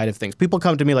Android side of things. People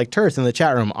come to me like Tirth in the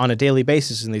chat room on a daily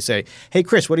basis and they say, hey,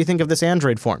 Chris, what do you think of this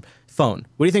Android phone? What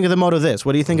do you think of the Moto this?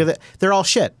 What do you think of that? They're all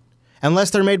shit.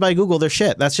 Unless they're made by Google, they're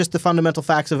shit. That's just the fundamental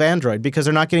facts of Android because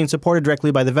they're not getting supported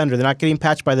directly by the vendor. They're not getting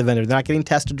patched by the vendor. They're not getting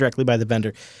tested directly by the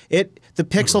vendor. The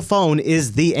Pixel phone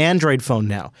is the Android phone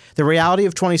now. The reality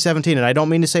of 2017, and I don't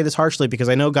mean to say this harshly because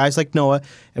I know guys like Noah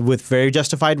with very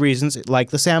justified reasons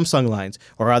like the Samsung lines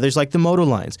or others like the Moto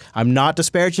lines. I'm not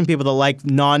disparaging people that like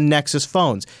non-Nexus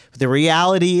phones. But the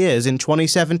reality is in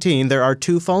 2017, there are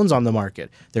two phones on the market.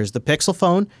 There's the Pixel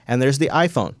phone and there's the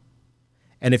iPhone.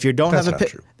 And if you don't have a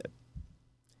Pixel...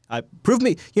 Prove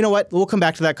me. You know what? We'll come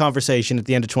back to that conversation at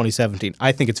the end of 2017.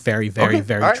 I think it's very, very,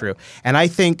 very true. And I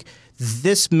think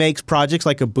this makes projects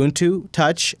like Ubuntu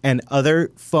Touch and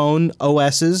other phone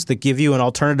OSs that give you an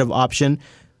alternative option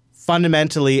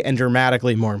fundamentally and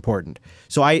dramatically more important.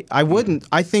 So I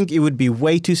think it would be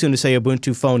way too soon to say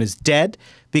Ubuntu phone is dead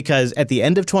because at the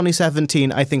end of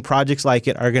 2017, I think projects like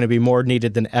it are going to be more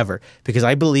needed than ever because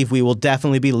I believe we will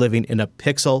definitely be living in a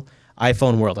Pixel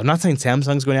iPhone world. I'm not saying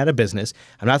Samsung's going out of business.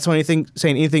 I'm not saying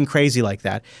anything crazy like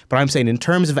that. But I'm saying in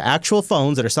terms of actual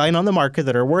phones that are selling on the market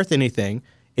that are worth anything,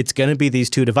 it's going to be these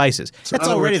two devices. So that's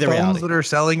already the reality. Phones that are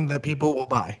selling that people will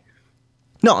buy.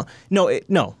 No.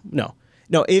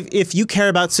 If you care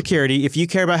about security, if you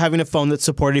care about having a phone that's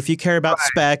supported, if you care about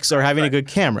specs or having a good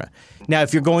camera. Now,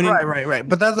 if you're going in... Right.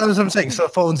 But that's what I'm saying. So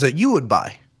phones that you would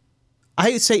buy.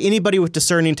 I would say anybody with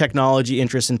discerning technology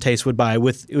interests and taste would buy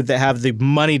that have the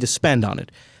money to spend on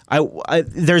it.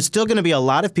 There's still going to be a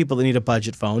lot of people that need a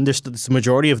budget phone. There's the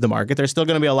majority of the market. There's still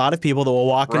going to be a lot of people that will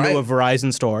walk into a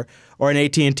Verizon store or an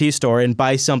AT&T store and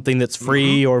buy something that's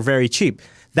free or very cheap.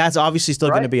 That's obviously still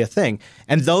going to be a thing.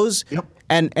 And those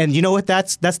and you know what?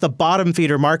 That's the bottom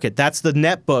feeder market. That's the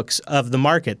netbooks of the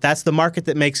market. That's the market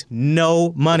that makes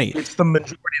no money. It's the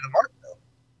majority of the market.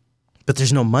 But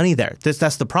there's no money there.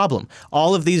 That's the problem.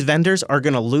 All of these vendors are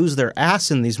going to lose their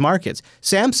ass in these markets.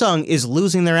 Samsung is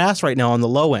losing their ass right now on the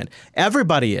low end.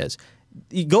 Everybody is.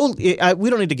 We don't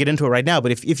need to get into it right now,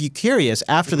 but if you're curious,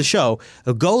 after the show,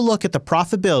 go look at the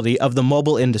profitability of the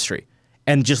mobile industry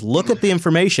and just look at the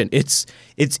information. It's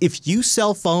if you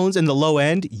sell phones in the low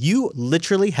end, you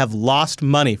literally have lost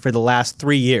money for the last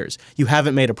 3 years. You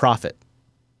haven't made a profit.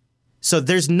 So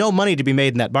there's no money to be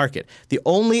made in that market. The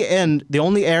only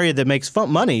area that makes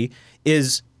money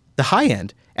is the high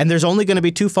end. And there's only going to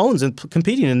be two phones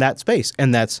competing in that space,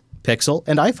 and that's Pixel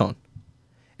and iPhone.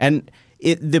 And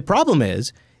the problem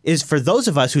is for those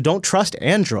of us who don't trust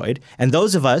Android and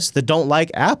those of us that don't like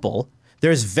Apple,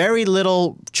 there's very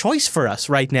little choice for us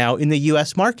right now in the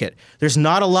U.S. market. There's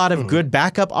not a lot of good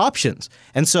backup options.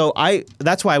 And so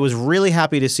that's why I was really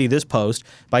happy to see this post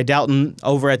by Dalton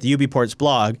over at the UbiPorts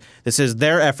blog that says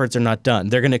their efforts are not done.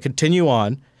 They're going to continue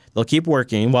on. They'll keep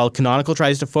working while Canonical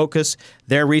tries to focus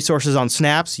their resources on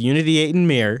Snaps, Unity 8, and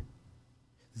Mir.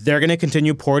 They're going to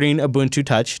continue porting Ubuntu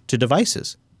Touch to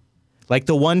devices. Like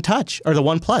the One Touch or the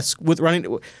One Plus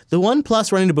the One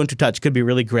Plus running Ubuntu Touch could be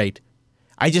really great.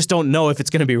 I just don't know if it's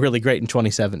going to be really great in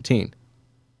 2017.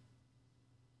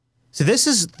 So this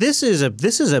is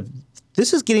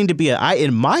getting to be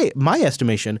in my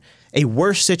estimation a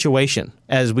worse situation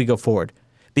as we go forward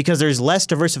because there's less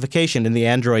diversification in the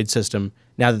Android system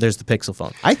now that there's the Pixel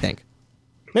phone. I think.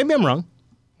 Maybe I'm wrong.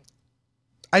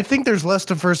 I think there's less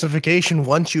diversification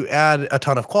once you add a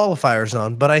ton of qualifiers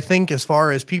on. But I think as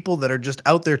far as people that are just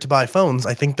out there to buy phones,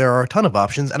 I think there are a ton of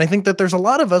options. And I think that there's a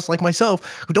lot of us like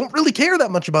myself who don't really care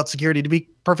that much about security, to be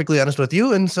perfectly honest with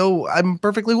you. And so I'm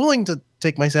perfectly willing to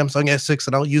take my Samsung S6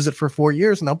 and I'll use it for 4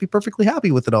 years and I'll be perfectly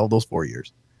happy with it all those 4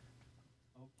 years.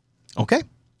 Okay.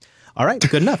 All right,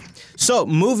 good enough. So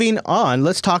moving on,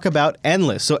 let's talk about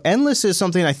Endless. So Endless is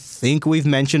something I think we've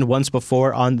mentioned once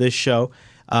before on this show.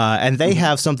 And they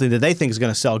have something that they think is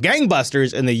going to sell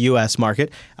gangbusters in the U.S.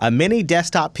 market, a mini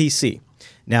desktop PC.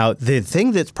 Now, the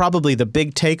thing that's probably the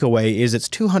big takeaway is it's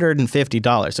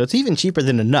 $250, so it's even cheaper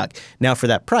than a NUC. Now, for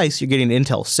that price, you're getting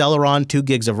Intel Celeron, 2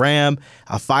 gigs of RAM,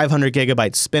 a 500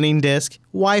 gigabyte spinning disk,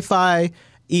 Wi-Fi,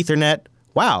 Ethernet.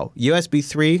 Wow, USB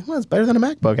 3. Well, it's better than a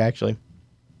MacBook, actually.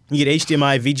 You get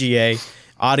HDMI, VGA,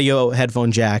 audio,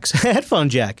 headphone jacks, headphone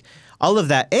jack, all of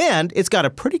that. And it's got a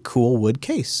pretty cool wood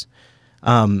case.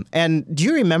 And do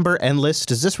you remember Endless?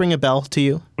 Does this ring a bell to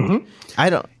you? Mm-hmm. I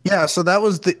don't. Yeah, so that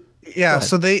was the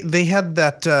so they had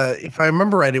that if I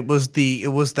remember right, it was the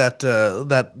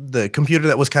computer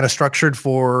that was kind of structured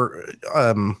for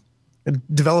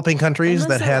developing countries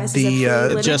that had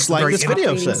the just like this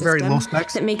video says, very low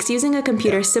specs that makes using a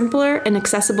computer simpler and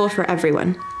accessible for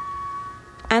everyone.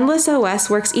 Endless OS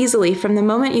works easily from the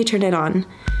moment you turn it on.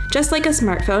 Just like a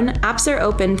smartphone, apps are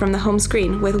open from the home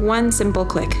screen with one simple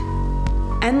click.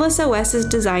 Endless OS is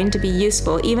designed to be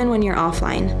useful even when you're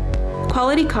offline.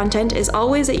 Quality content is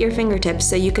always at your fingertips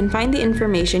so you can find the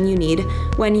information you need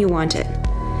when you want it.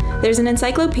 There's an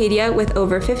encyclopedia with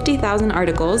over 50,000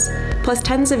 articles, plus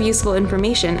tons of useful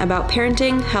information about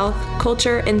parenting, health,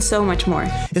 culture, and so much more.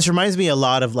 This reminds me a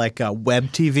lot of like web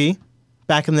TV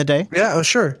back in the day. Yeah,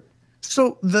 sure.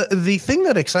 So the thing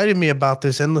that excited me about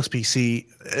this Endless PC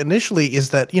initially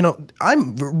is that,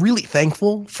 I'm really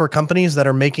thankful for companies that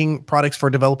are making products for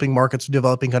developing markets,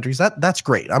 developing countries. That's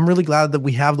great. I'm really glad that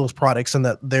we have those products and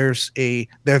that they're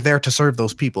there to serve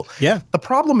those people. Yeah. The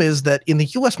problem is that in the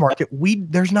US market,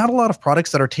 there's not a lot of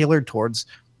products that are tailored towards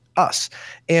us,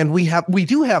 and we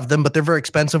do have them, but they're very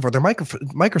expensive, or they're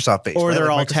Microsoft based, or right? they're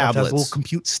like all Microsoft tablets, has a little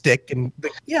compute stick, and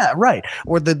right,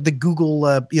 or the Google,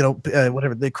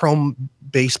 whatever, the Chrome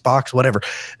based box, whatever.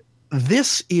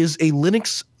 This is a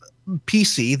Linux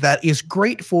PC that is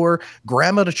great for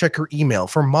grandma to check her email,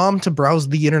 for mom to browse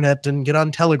the internet and get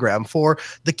on Telegram, for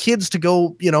the kids to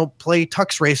go, play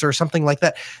Tux Racer or something like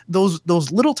that. Those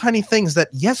little tiny things that,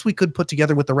 yes, we could put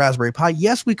together with the Raspberry Pi.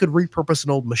 Yes, we could repurpose an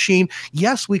old machine.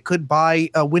 Yes, we could buy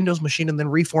a Windows machine and then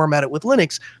reformat it with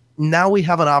Linux. Now we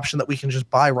have an option that we can just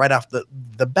buy right off the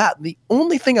bat. The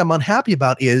only thing I'm unhappy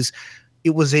about is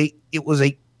it was a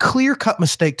clear-cut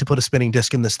mistake to put a spinning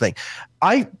disk in this thing.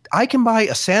 I can buy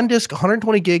a SanDisk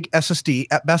 120 gig SSD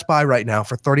at Best Buy right now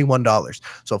for $31.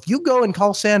 So if you go and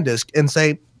call SanDisk and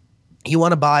say you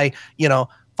want to buy,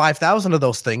 5,000 of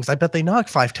those things, I bet they knock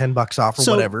 $5-10 off or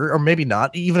whatever, or maybe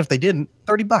not. Even if they didn't,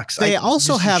 $30. They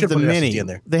also have the mini.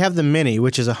 They have the mini,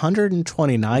 which is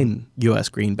 129 US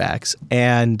greenbacks,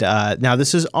 and now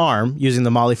this is ARM using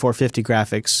the Mali 450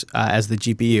 graphics as the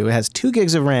GPU. It has 2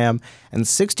 gigs of RAM and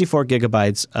 64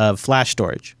 gigabytes of flash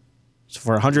storage. So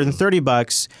for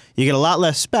 $130, you get a lot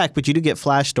less spec, but you do get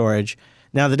flash storage.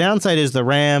 Now the downside is the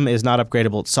RAM is not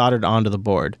upgradable; it's soldered onto the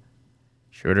board.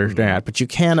 Sure, there's that, but you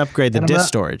can upgrade the disk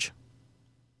storage.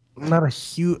 Not a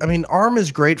huge. I mean, ARM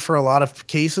is great for a lot of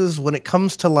cases. When it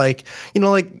comes to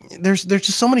there's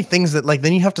just so many things that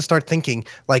then you have to start thinking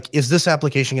is this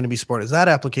application going to be supported? Is that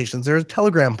application? There's a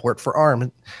Telegram port for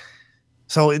ARM.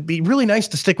 So it'd be really nice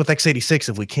to stick with x86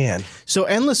 if we can. So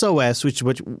Endless OS, which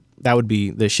that would be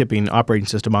the shipping operating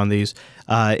system on these,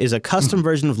 is a custom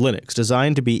version of Linux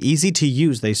designed to be easy to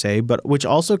use, they say, but which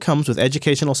also comes with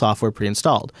educational software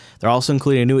pre-installed. They're also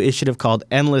including a new initiative called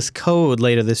Endless Code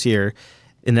later this year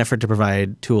in an effort to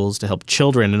provide tools to help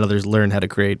children and others learn how to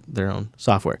create their own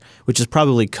software, which is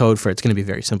probably code for it's going to be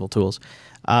very simple tools.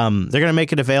 They're going to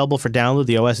make it available for download,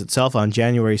 the OS itself, on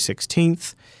January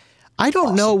 16th. I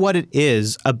don't know what it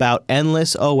is about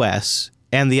Endless OS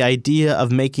and the idea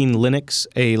of making Linux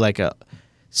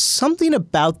something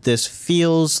about this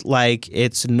feels like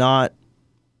it's not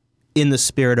in the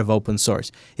spirit of open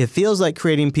source. It feels like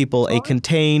creating people a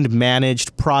contained,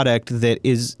 managed product that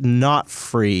is not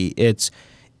free. It's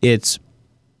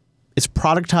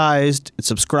productized, it's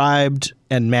subscribed,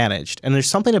 and managed. And there's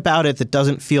something about it that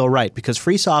doesn't feel right, because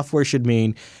free software should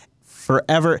mean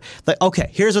forever.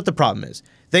 Okay, here's what the problem is.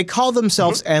 They call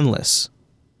themselves Endless.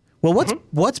 Well,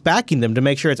 what's backing them to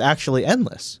make sure it's actually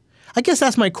endless? I guess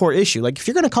that's my core issue. If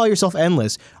you're going to call yourself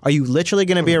Endless, are you literally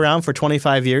going to be around for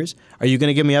 25 years? Are you going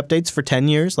to give me updates for 10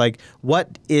 years?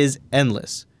 What is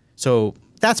endless? So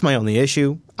that's my only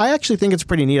issue. I actually think it's a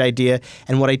pretty neat idea.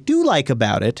 And what I do like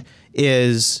about it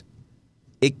is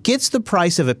it gets the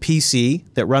price of a PC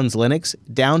that runs Linux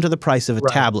down to the price of a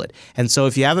tablet. And so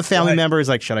if you have a family member who's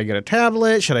like, should I get a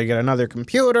tablet? Should I get another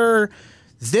computer?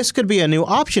 this could be a new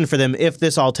option for them if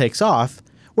this all takes off,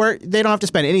 where they don't have to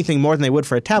spend anything more than they would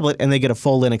for a tablet, and they get a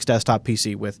full Linux desktop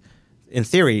PC with, in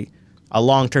theory, a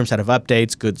long-term set of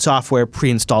updates, good software,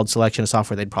 pre-installed selection of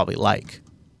software they'd probably like.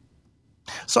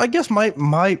 So I guess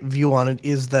my view on it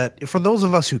is that for those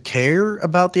of us who care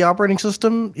about the operating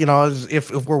system,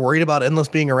 if we're worried about Endless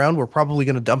being around, we're probably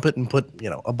going to dump it and put,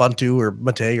 Ubuntu or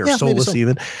Mate or Solus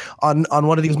even on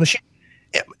one of these machines.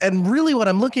 And really what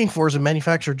I'm looking for is a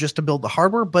manufacturer just to build the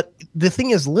hardware. But the thing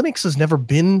is, Linux has never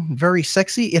been very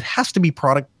sexy. It has to be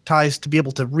productized to be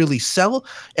able to really sell.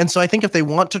 And so I think if they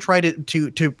want to try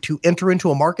to enter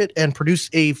into a market and produce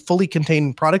a fully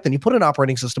contained product, then you put an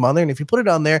operating system on there. And if you put it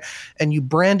on there and you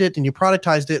brand it and you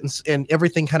productized it and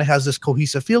everything kind of has this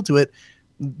cohesive feel to it,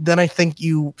 then I think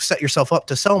you set yourself up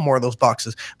to sell more of those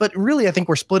boxes. But really, I think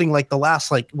we're splitting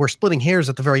we're splitting hairs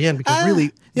at the very end because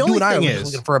really, the only you and I thing are is,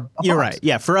 looking for a you're box. right.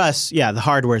 Yeah, for us, the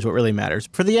hardware is what really matters.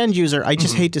 For the end user, I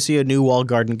just hate to see a new walled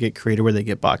garden get created where they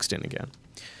get boxed in again.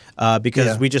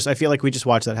 Because I feel like we just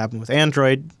watched that happen with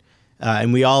Android.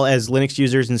 And we all, as Linux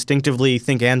users, instinctively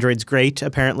think Android's great,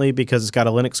 apparently, because it's got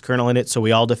a Linux kernel in it. So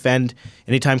we all defend.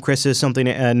 Anytime Chris says something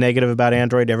negative about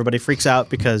Android, everybody freaks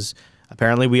out because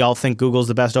apparently we all think Google's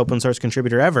the best open source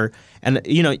contributor ever. And,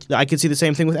 I could see the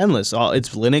same thing with Endless. It's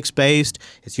Linux-based.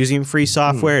 It's using free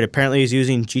software. It apparently is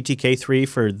using GTK3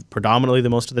 for predominantly the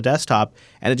most of the desktop.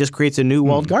 And it just creates a new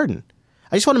walled garden.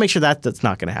 I just want to make sure that's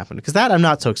not going to happen because that I'm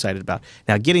not so excited about.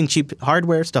 Now, getting cheap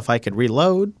hardware, stuff I could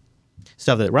reload,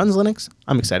 stuff that runs Linux,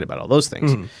 I'm excited about all those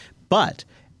things. But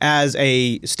as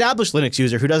a established Linux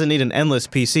user who doesn't need an Endless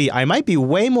PC, I might be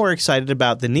way more excited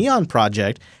about the Neon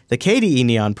project, the KDE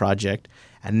Neon project,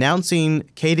 announcing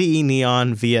KDE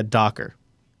Neon via Docker.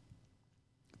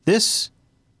 This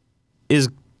is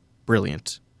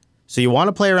brilliant. So you want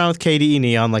to play around with KDE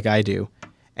Neon like I do,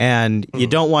 and you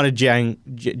don't want to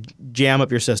jam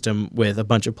up your system with a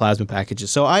bunch of Plasma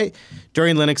packages. So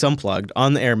during Linux Unplugged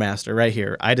on the AirMaster right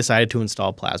here, I decided to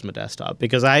install Plasma Desktop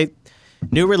because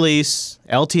new release,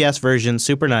 LTS version,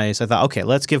 super nice. I thought, okay,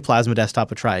 let's give Plasma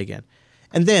Desktop a try again.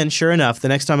 And then, sure enough, the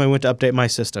next time I went to update my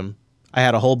system, I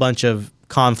had a whole bunch of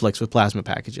conflicts with Plasma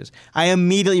packages. I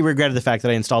immediately regretted the fact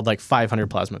that I installed like 500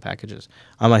 Plasma packages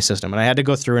on my system, and I had to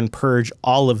go through and purge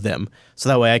all of them so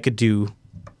that way I could do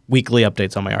weekly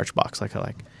updates on my Archbox like I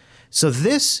like. So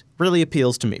this really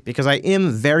appeals to me because I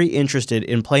am very interested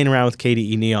in playing around with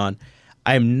KDE Neon.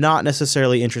 I am not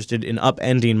necessarily interested in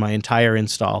upending my entire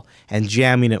install and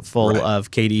jamming it full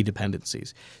of KDE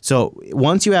dependencies. So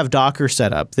once you have Docker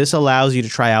set up, this allows you to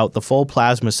try out the full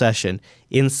Plasma session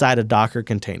inside a Docker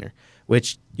container,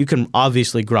 which you can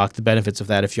obviously grok the benefits of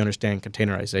that if you understand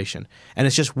containerization. And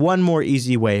it's just one more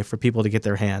easy way for people to get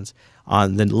their hands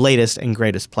on the latest and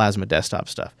greatest Plasma desktop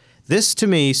stuff. This, to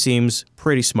me, seems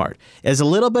pretty smart. There's a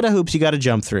little bit of hoops you got to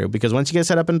jump through because once you get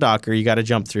set up in Docker, you got to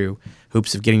jump through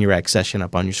hoops of getting your X session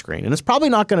up on your screen. And it's probably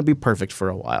not going to be perfect for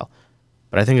a while,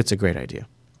 but I think it's a great idea.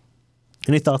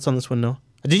 Any thoughts on this one, Noah?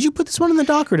 Did you put this one in the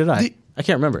Docker or did I? I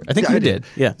can't remember. I think you did.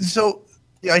 Yeah. So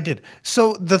yeah, I did.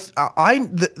 So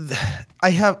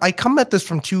I come at this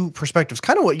from two perspectives,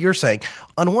 kind of what you're saying.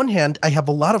 On one hand, I have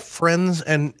a lot of friends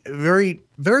and very,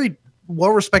 very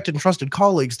well-respected and trusted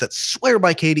colleagues that swear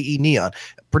by KDE Neon.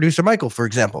 Producer Michael, for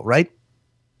example, right?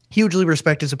 Hugely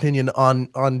respect his opinion on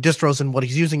distros and what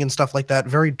he's using and stuff like that.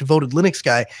 Very devoted Linux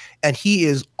guy, and he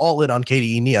is all in on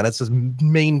KDE Neon. It's his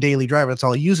main daily driver. That's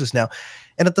all he uses now.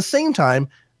 And at the same time,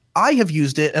 I have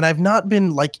used it, and I've not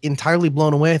been like entirely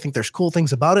blown away. I think there's cool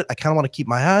things about it. I kind of want to keep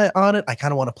my eye on it. I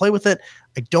kind of want to play with it.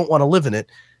 I don't want to live in it.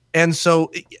 And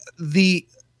so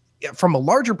from a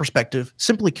larger perspective,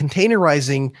 simply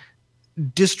containerizing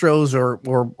distros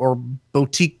or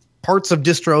boutique parts of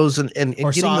distros and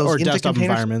getting those into desktop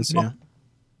containers, environments. Yeah.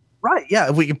 Right. Yeah.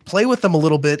 If we can play with them a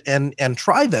little bit and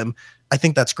try them, I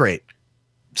think that's great.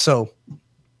 So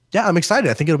yeah, I'm excited.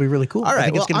 I think it'll be really cool. All right. I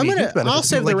think it's going to be a huge benefit. I'll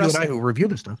save the rest. You and I who review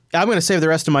this stuff. I'm going to save the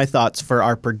rest of my thoughts for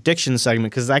our prediction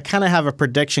segment because I kind of have a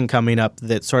prediction coming up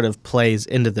that sort of plays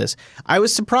into this. I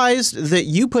was surprised that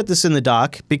you put this in the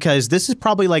doc because this is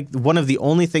probably like one of the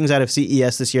only things out of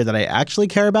CES this year that I actually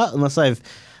care about, unless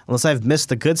I've missed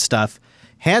the good stuff.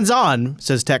 Hands on,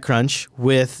 says TechCrunch,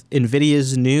 with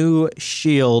NVIDIA's new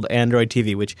Shield Android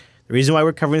TV, which the reason why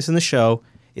we're covering this in the show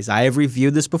is I have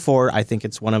reviewed this before. I think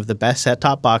it's one of the best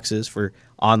set-top boxes for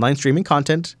online streaming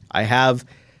content. I have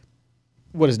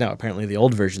what is now apparently the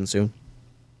old version soon.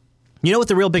 You know what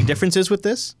the real big difference is with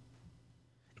this?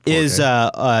 4K. Is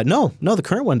no, the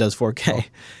current one does 4K. Oh.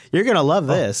 You're going to love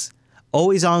this.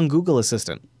 Always on Google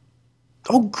Assistant.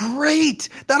 Oh, great.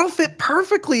 That'll fit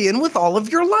perfectly in with all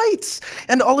of your lights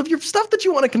and all of your stuff that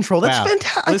you want to control. That's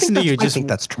fantastic. I think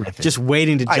that's terrific. Just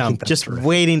waiting to jump, just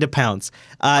waiting to pounce.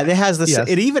 It has this. Yes.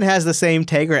 It even has the same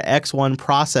Tegra X1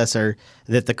 processor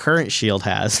that the current Shield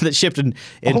has that shipped in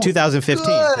 2015.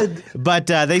 Good. But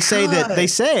they say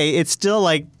it's still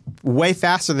like way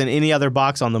faster than any other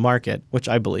box on the market, which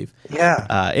I believe.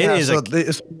 Yeah. It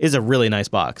is a really nice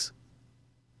box.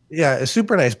 Yeah, a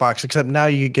super nice box. Except now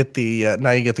you get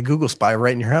the Google Spy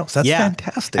right in your house. That's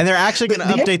fantastic. And they're actually going to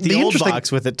update the old box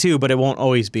with it too, but it won't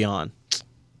always be on.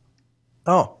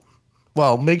 Oh,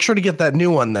 well, make sure to get that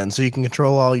new one then, so you can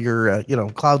control all your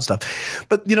cloud stuff.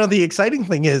 But the exciting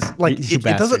thing is, like, it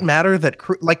doesn't matter that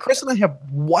Chris and I have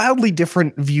wildly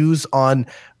different views on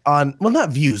well,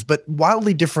 not views, but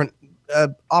wildly different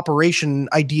operation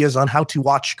ideas on how to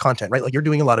watch content. Right, like you're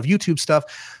doing a lot of YouTube stuff.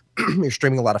 You're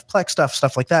streaming a lot of Plex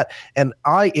stuff like that, and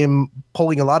I am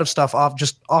pulling a lot of stuff off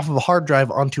of a hard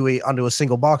drive onto a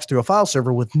single box through a file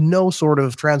server with no sort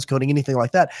of transcoding, anything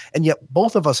like that. And yet,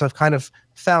 both of us have kind of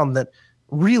found that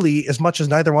really, as much as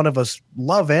neither one of us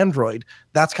love Android,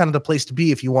 that's kind of the place to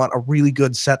be if you want a really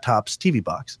good set-tops TV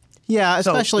box. Yeah,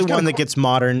 especially one that gets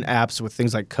modern apps with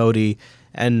things like Kodi,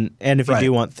 and if you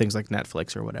do want things like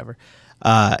Netflix or whatever.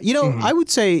 I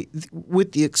would say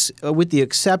with the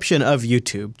exception of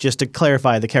YouTube, just to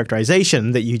clarify the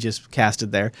characterization that you just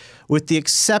casted there, with the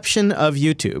exception of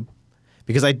YouTube,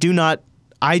 because I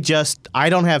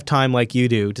don't have time like you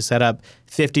do to set up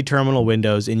 50 terminal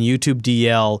windows in YouTube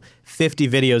DL 50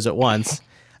 videos at once.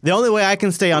 The only way I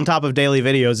can stay on top of daily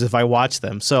videos is if I watch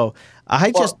them. So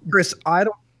Chris,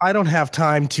 I don't have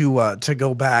time to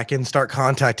go back and start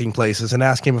contacting places and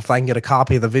ask him if I can get a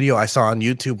copy of the video I saw on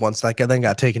YouTube once that then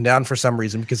got taken down for some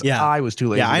reason because I was too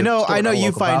lazy. Yeah, I know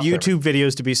you find YouTube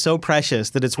videos to be so precious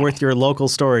that it's worth your local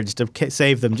storage to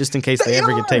save them just in case they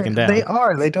ever get taken down. They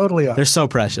are. They totally are. They're so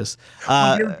precious.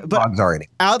 But vlogs are any.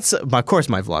 Of course,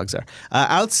 my vlogs are.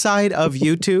 Outside of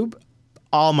YouTube,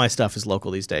 all my stuff is local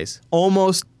these days.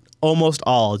 Almost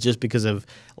all, just because of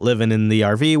living in the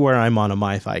RV where I'm on a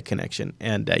MiFi connection,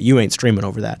 and you ain't streaming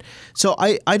over that. So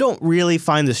I don't really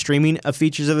find the streaming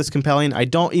features of this compelling. I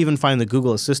don't even find the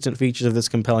Google Assistant features of this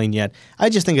compelling yet. I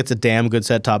just think it's a damn good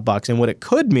set-top box, and what it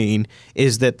could mean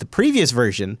is that the previous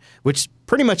version, which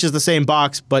pretty much is the same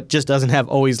box but just doesn't have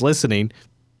always listening,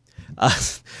 you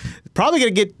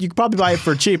could probably buy it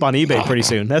for cheap on eBay pretty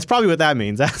soon. That's probably what that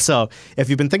means. So if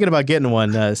you've been thinking about getting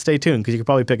one, stay tuned because you could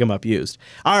probably pick them up used.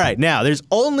 All right, now there's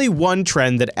only one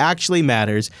trend that actually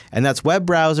matters, and that's web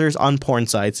browsers on porn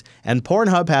sites. And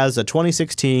Pornhub has a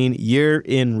 2016 year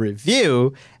in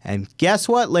review, and guess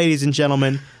what, ladies and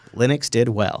gentlemen? Linux did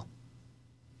well.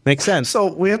 Makes sense.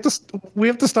 So we have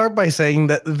to start by saying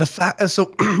that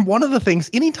one of the things,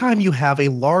 anytime you have a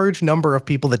large number of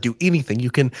people that do anything, you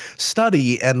can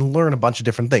study and learn a bunch of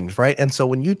different things, right? And so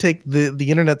when you take the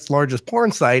internet's largest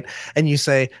porn site and you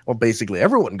say, well, basically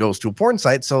everyone goes to a porn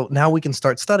site, so now we can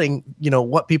start studying,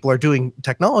 what people are doing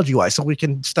technology-wise. So we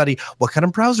can study what kind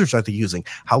of browsers are they using,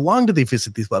 how long do they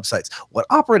visit these websites, what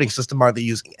operating system are they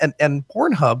using, and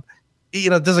Pornhub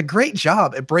does a great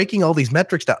job at breaking all these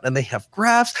metrics down. And they have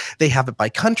graphs, they have it by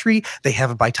country, they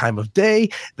have it by time of day,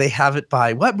 they have it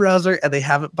by web browser, and they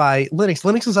have it by Linux.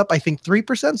 Linux is up, I think,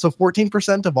 3%. So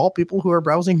 14% of all people who are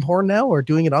browsing porn now are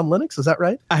doing it on Linux. Is that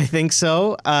right? I think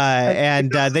so. And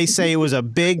they say it was a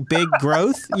big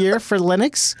growth year for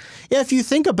Linux. Yeah, if you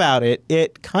think about it,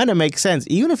 it kind of makes sense.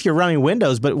 Even if you're running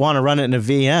Windows but want to run it in a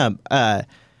VM,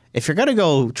 if you're going to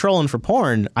go trolling for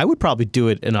porn, I would probably do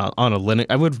it on a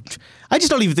Linux. I just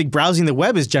don't even think browsing the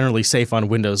web is generally safe on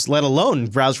Windows, let alone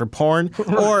browse for porn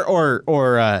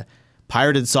or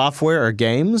pirated software or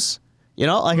games.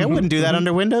 I wouldn't do that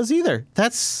under Windows either.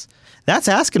 That's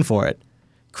asking for it.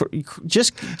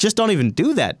 Just don't even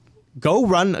do that. Go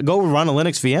run a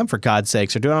Linux VM for God's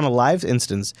sakes, or do it on a live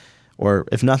instance, or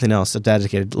if nothing else, a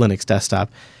dedicated Linux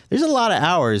desktop. There's a lot of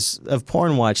hours of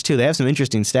porn watch too. They have some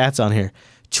interesting stats on here.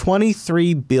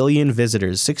 23 billion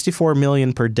visitors, 64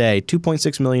 million per day,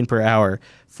 2.6 million per hour,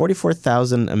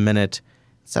 44,000 a minute,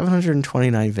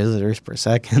 729 visitors per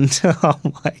second. Oh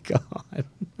my God.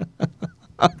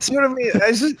 See what I mean?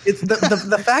 It's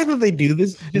the fact that they do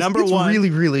this, it's really,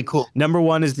 really cool. Number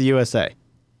one is the USA.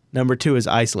 Number two is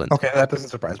Iceland. Okay, that doesn't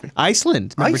surprise me.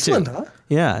 Iceland, number two. Huh?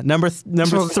 Yeah, number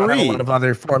three. One of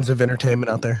other forms of entertainment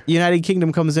out there. United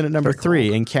Kingdom comes in at number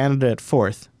three, and Canada at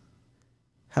fourth.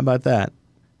 How about that?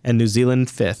 And New Zealand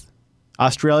fifth.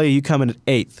 Australia, you come in at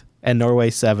eighth, and Norway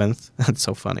seventh. That's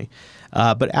so funny.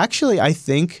 But actually, I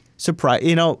think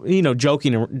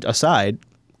joking aside,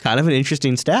 kind of an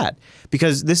interesting stat,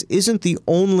 because this isn't the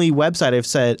only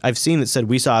website I've seen that said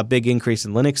we saw a big increase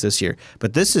in Linux this year.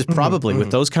 But this is probably,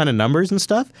 with those kind of numbers and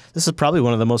stuff, this is probably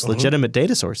one of the most legitimate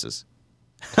data sources.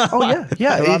 Oh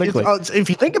yeah. If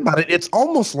you think about it, it's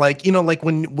almost like, like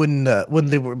when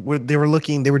they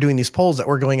were doing these polls that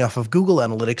were going off of Google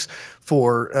Analytics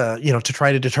for to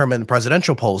try to determine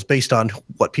presidential polls based on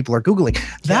what people are Googling.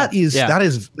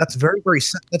 That's very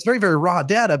very raw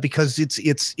data, because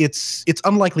it's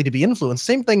unlikely to be influenced.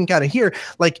 Same thing kind of here.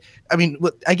 Like, I mean,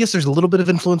 I guess there's a little bit of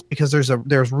influence because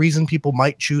there's reason people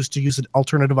might choose to use an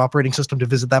alternative operating system to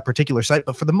visit that particular site,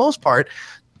 but for the most part,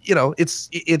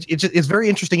 it's very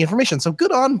interesting information. So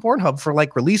good on Pornhub for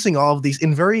like releasing all of these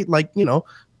in very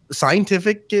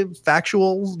scientific,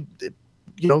 factual,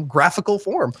 graphical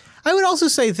form. I would also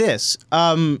say this: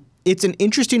 it's an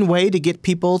interesting way to get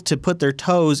people to put their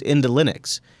toes into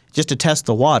Linux, just to test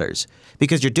the waters,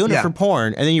 because you're doing it for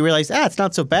porn, and then you realize, it's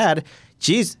not so bad.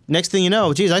 Geez, next thing you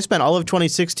know, I spent all of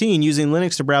 2016 using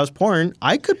Linux to browse porn.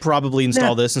 I could probably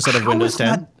install this instead of Windows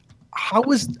 10. How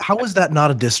is that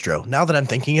not a distro? Now that I'm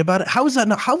thinking about it, how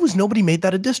has nobody made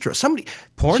that a distro?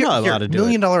 Pornhub ought to do it.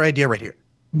 $1 million idea right here.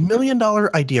 $1 million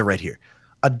idea right here.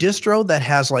 A distro that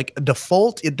has like it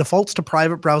defaults to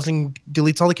private browsing,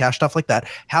 deletes all the cache, stuff like that,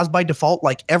 has by default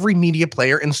like every media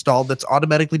player installed that's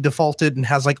automatically defaulted, and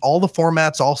has like all the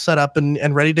formats all set up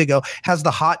and ready to go, has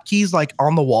the hotkeys like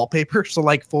on the wallpaper, so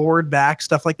like forward, back,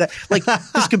 stuff like that. Like,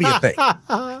 this could be a thing.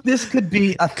 This could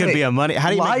be a thing. Could be a money. How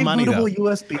do you make money though?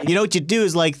 USB. You know what you do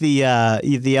is like the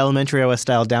elementary OS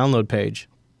style download page,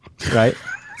 right?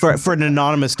 for an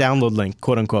anonymous download link,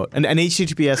 quote unquote, an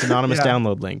HTTPS anonymous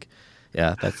download link.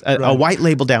 Yeah, that's a white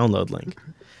label download link.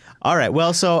 All right.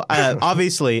 Well, so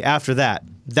obviously after that,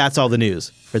 that's all the news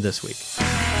for this week.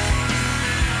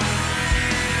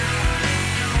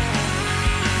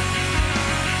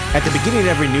 At the beginning of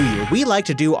every new year, we like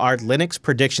to do our Linux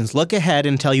predictions, look ahead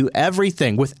and tell you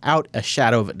everything without a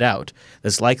shadow of a doubt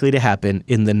that's likely to happen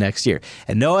in the next year.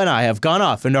 And Noah and I have gone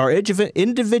off into our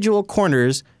individual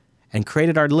corners and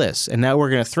created our lists, and now we're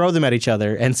going to throw them at each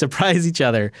other and surprise each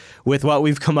other with what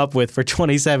we've come up with for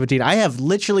 2017. I have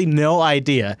literally no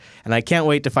idea, and I can't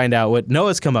wait to find out what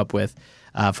Noah's come up with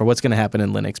for what's going to happen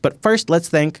in Linux. But first, let's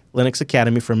thank Linux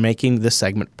Academy for making this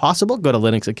segment possible. Go to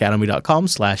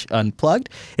linuxacademy.com/unplugged.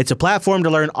 It's a platform to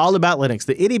learn all about Linux,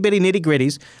 the itty-bitty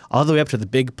nitty-gritties, all the way up to the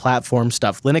big platform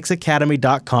stuff.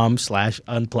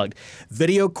 linuxacademy.com/unplugged.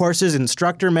 Video courses,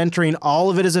 instructor mentoring, all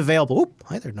of it is available. Oop,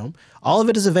 hi there, Gnome. All of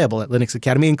it is available at Linux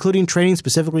Academy, including training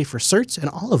specifically for certs and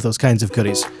all of those kinds of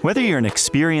goodies. Whether you're an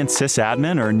experienced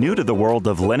sysadmin or new to the world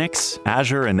of Linux,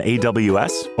 Azure, and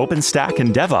AWS, OpenStack,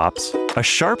 and DevOps, a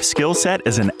sharp skill set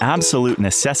is an absolute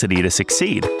necessity to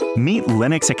succeed. Meet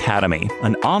Linux Academy,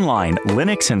 an online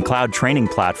Linux and cloud training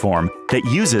platform that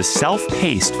uses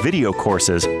self-paced video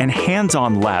courses and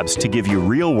hands-on labs to give you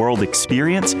real-world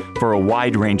experience for a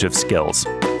wide range of skills.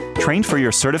 Train for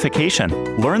your certification,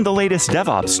 learn the latest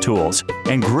DevOps tools,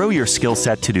 and grow your skill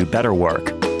set to do better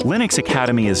work. Linux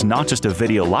Academy is not just a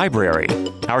video library.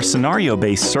 Our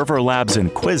scenario-based server labs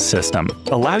and quiz system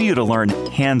allow you to learn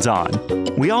hands-on.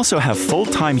 We also have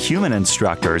full-time human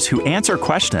instructors who answer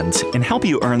questions and help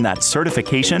you earn that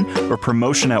certification or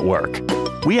promotion at work.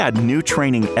 We add new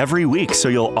training every week, so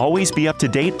you'll always be up to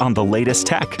date on the latest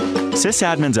tech.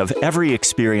 Sysadmins of every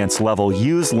experience level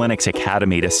use Linux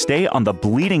Academy to stay on the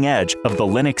bleeding edge of the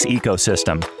Linux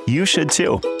ecosystem. You should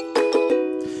too.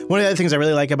 One of the other things I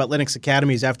really like about Linux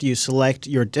Academy is after you select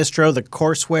your distro, the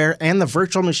courseware, and the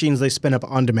virtual machines they spin up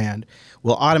on demand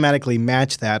will automatically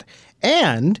match that.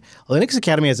 And Linux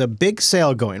Academy has a big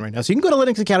sale going right now. So you can go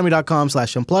to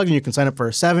linuxacademy.com/unplugged and you can sign up for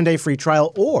a 7-day free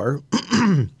trial, or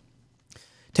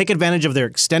take advantage of their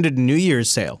extended New Year's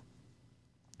sale.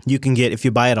 You can get, if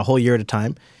you buy it a whole year at a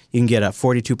time, you can get a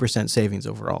 42% savings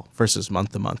overall versus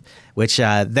month to month, which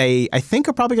they, I think,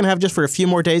 are probably going to have just for a few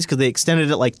more days because they extended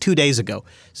it like 2 days ago.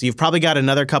 So you've probably got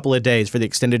another couple of days for the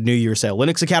extended New Year sale.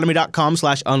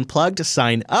 linuxacademy.com/unplugged to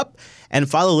sign up, and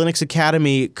follow Linux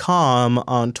Academy.com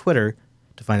on Twitter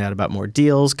to find out about more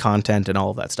deals, content, and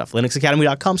all of that stuff.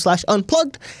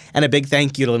 linuxacademy.com/unplugged. And a big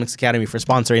thank you to Linux Academy for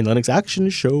sponsoring the Linux Action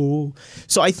Show.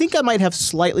 So I think I might have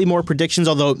slightly more predictions,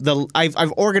 although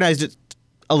I've organized it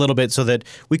a little bit so that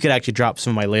we could actually drop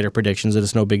some of my later predictions.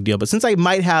 It's no big deal. But since I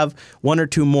might have one or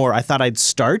two more, I thought I'd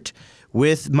start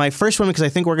with my first one because I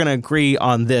think we're going to agree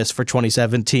on this for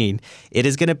 2017. It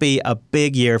is going to be a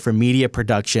big year for media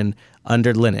production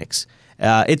under Linux.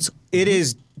 It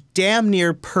is damn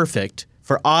near perfect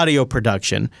for audio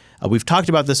production. We've talked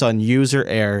about this on User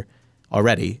Air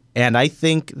already, and I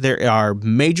think there are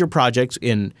major projects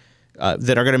in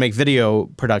that are going to make video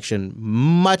production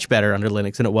much better under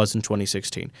Linux than it was in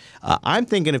 2016. I'm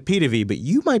thinking of PTV, but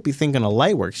you might be thinking of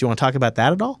Lightworks. You want to talk about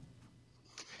that at all?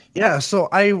 Yeah, so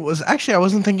I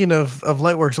wasn't thinking of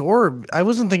Lightworks, or I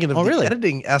wasn't thinking of the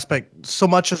editing aspect so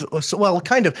much as,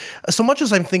 kind of, so much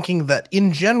as I'm thinking that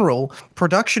in general,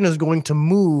 production is going to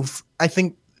move. I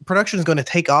think production is going to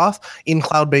take off in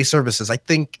cloud-based services. I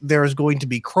think there is going to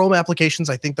be Chrome applications.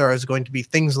 I think there is going to be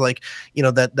things like,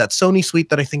 that Sony suite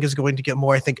that I think is going to get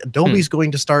more. I think Adobe is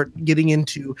going to start getting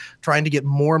into trying to get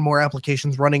more and more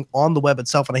applications running on the web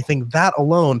itself. And I think that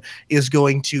alone is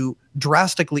going to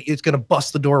drastically, it's going to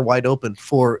bust the door wide open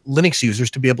for Linux users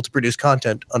to be able to produce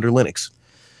content under Linux.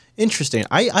 Interesting.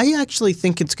 I actually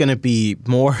think it's going to be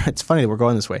more, it's funny that we're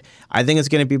going this way. I think it's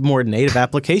going to be more native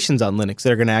applications on Linux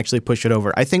that are going to actually push it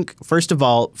over. I think, first of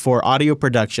all, for audio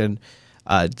production,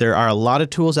 there are a lot of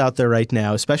tools out there right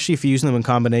now, especially if you use them in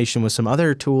combination with some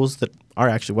other tools that are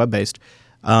actually web-based.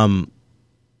 Linux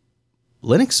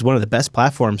is one of the best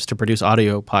platforms to produce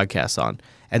audio podcasts on.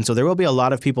 And so there will be a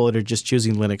lot of people that are just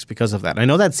choosing Linux because of that. I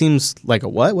know that seems like a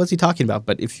what? What's he talking about?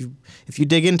 But if you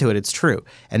dig into it, it's true.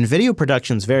 And video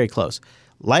production is very close.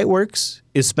 Lightworks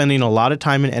is spending a lot of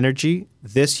time and energy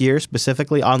this year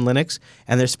specifically on Linux,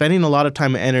 and they're spending a lot of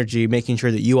time and energy making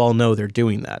sure that you all know they're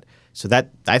doing that. So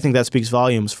that I think that speaks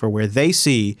volumes for where they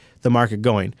see the market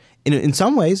going. In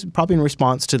some ways, probably in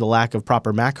response to the lack of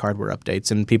proper Mac hardware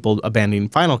updates and people abandoning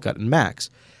Final Cut and Macs.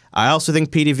 I also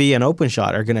think PTV and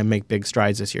OpenShot are going to make big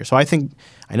strides this year. So I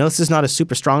know this is not a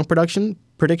super strong prediction,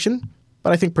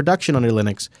 but I think production under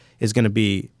Linux is going to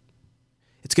be,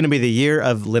 it's going to be the year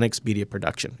of Linux media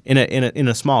production in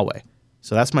a small way.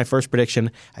 So that's my first prediction.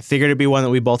 I figured it'd be one that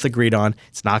we both agreed on.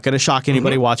 It's not going to shock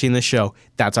anybody watching this show.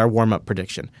 That's our warm-up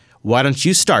prediction. Why don't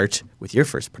you start with your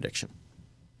first prediction?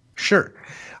 Sure.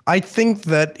 I think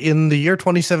that in the year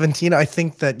 2017, I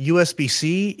think that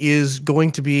USB-C is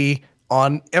going to be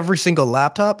on every single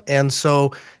laptop. And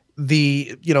so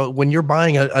when you're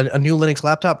buying a new Linux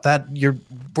laptop,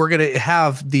 we're going to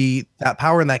have that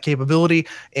power and that capability,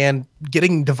 and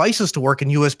getting devices to work in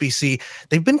USB-C.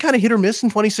 They've been kind of hit or miss in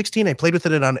 2016. I played with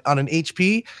it on an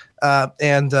HP,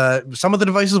 and some of the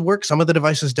devices work, some of the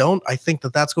devices don't. I think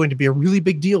that that's going to be a really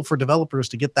big deal for developers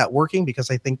to get that working, because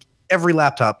I think every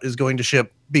laptop is going to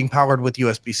ship being powered with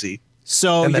USB-C.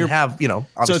 So and then have,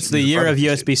 so it's the year of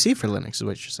USB-C for Linux is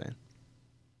what you're saying.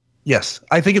 Yes,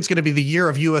 I think it's going to be the year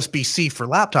of USB-C for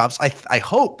laptops. I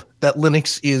hope that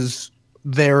Linux is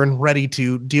there and ready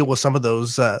to deal with some of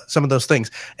those things.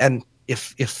 And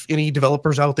if any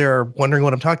developers out there are wondering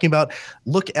what I'm talking about,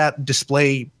 look at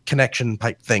display connection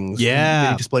type things.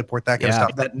 Yeah, display port, that kind of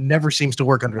stuff. That never seems to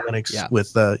work under Linux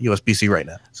with USB-C right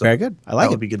now. So very good. I like it. That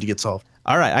would be good to get solved.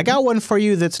 All right, I got one for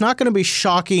you that's not going to be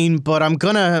shocking, but I'm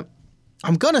gonna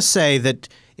say that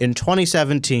in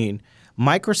 2017.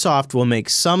 Microsoft will make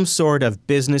some sort of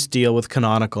business deal with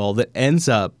Canonical that ends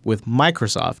up with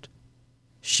Microsoft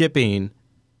shipping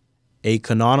a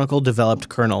Canonical-developed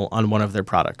kernel on one of their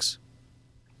products.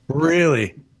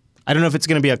 Really? I don't know if it's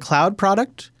going to be a cloud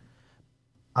product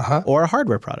or a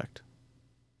hardware product.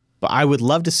 But I would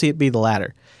love to see it be the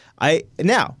latter.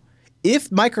 Now, if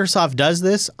Microsoft does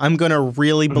this, I'm going to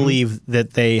really believe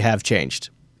that they have changed.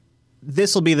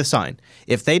 This will be the sign.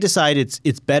 If they decide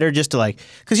it's better just to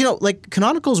because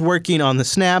Canonical's working on the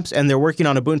snaps and they're working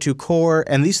on Ubuntu Core,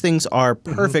 and these things are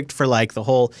perfect for the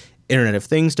whole Internet of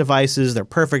Things devices. They're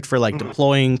perfect for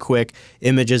deploying quick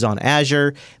images on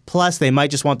Azure. Plus, they might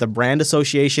just want the brand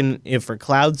association for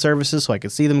cloud services, so I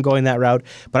could see them going that route.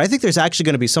 But I think there's actually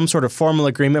going to be some sort of formal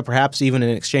agreement, perhaps even an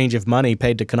exchange of money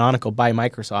paid to Canonical by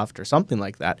Microsoft or something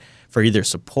like that for either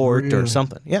support or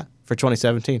something. Yeah, for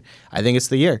 2017. I think it's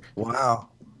the year. Wow.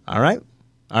 All right.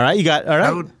 You got all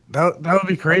right. That would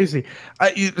be crazy.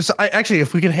 Actually,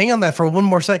 if we can hang on that for one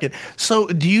more second. So,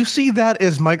 do you see that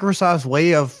as Microsoft's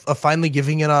way of finally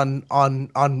giving it on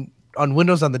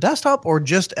Windows on the desktop, or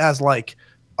just as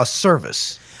a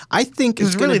service? I think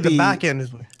it's really the back end.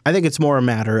 I think it's more a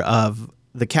matter of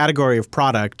the category of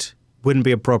product wouldn't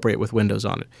be appropriate with Windows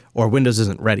on it, or Windows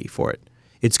isn't ready for it.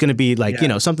 It's going to be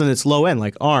something that's low end,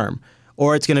 like ARM.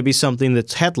 Or it's going to be something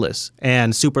that's headless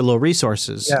and super low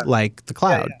resources, like the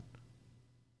cloud. Yeah.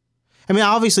 I mean,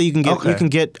 obviously you can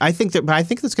get. I think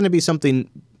that's going to be something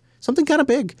kind of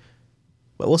big,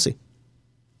 but we'll see.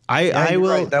 I will.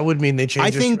 Right. That would mean they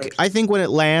change. I think when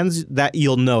it lands, that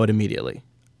you'll know it immediately.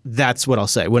 That's what I'll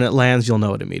say. When it lands, you'll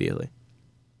know it immediately.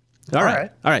 All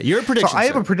right. Your prediction. So I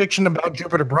have a prediction about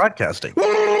Jupiter Broadcasting.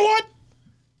 What?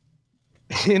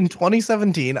 In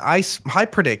 2017, I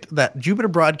predict that Jupiter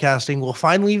Broadcasting will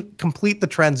finally complete the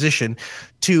transition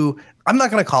to I'm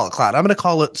not going to call it cloud. I'm going to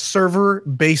call it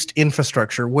server-based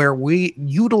infrastructure, where we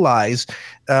utilize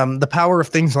the power of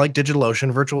things like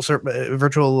DigitalOcean,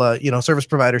 virtual service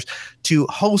providers, to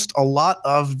host a lot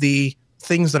of the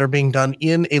things that are being done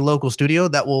in a local studio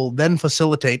that will then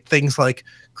facilitate things like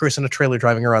Chris in a trailer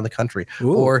driving around the country,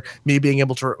 or me being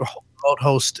able to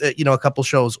host a couple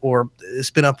shows, or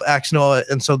spin up Axnoa,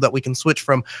 and so that we can switch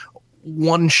from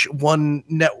one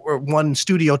network, one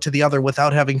studio to the other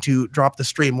without having to drop the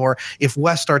stream. Or if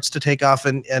Wes starts to take off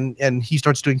and he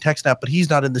starts doing TechSnap, but he's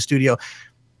not in the studio,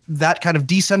 that kind of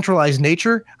decentralized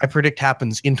nature, I predict,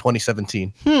 happens in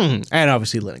 2017. And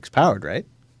obviously Linux powered, right?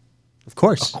 Of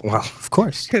course. Well, of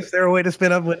course. Is there a way to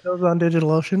spin up Windows on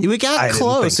DigitalOcean? We got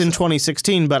close in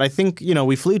 2016, but I think,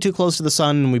 we flew too close to the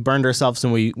sun and we burned ourselves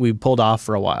and we pulled off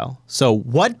for a while. So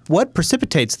what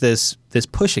precipitates this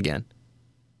push again?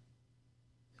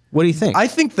 What do you think? I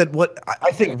think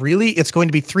really it's going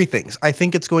to be three things. I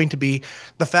think it's going to be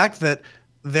the fact that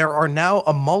there are now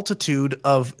a multitude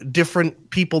of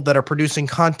different people that are producing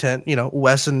content,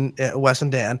 Wes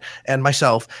and Dan and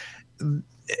myself,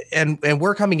 and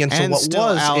we're coming in. And so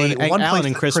what was Alan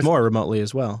and Chris Moore remotely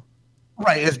as well.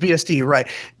 Right, as BSD, right.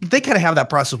 They kind of have that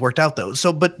process worked out, though.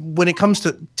 So, but when it comes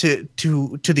to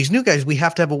these new guys, we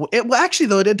have to have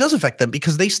it does affect them,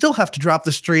 because they still have to drop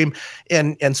the stream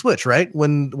and switch, right,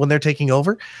 when they're taking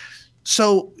over.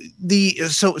 So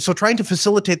so trying to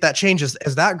facilitate that change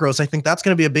as that grows, I think that's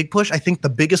going to be a big push. I think the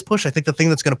biggest push, I think the thing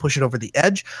that's going to push it over the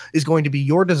edge, is going to be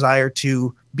your desire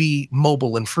to be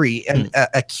mobile and free, and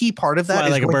a key part of that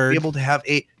is going to be able to have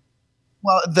a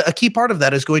key part of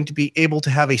that is going to be able to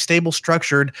have a stable,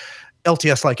 structured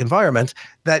LTS-like environment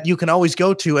that you can always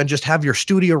go to and just have your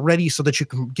studio ready so that you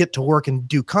can get to work and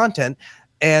do content.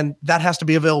 And that has to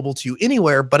be available to you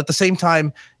anywhere. But at the same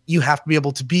time, you have to be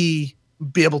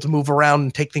able to move around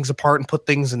and take things apart and put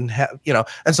things and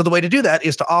and so the way to do that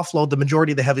is to offload the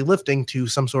majority of the heavy lifting to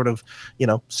some sort of,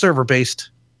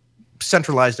 server-based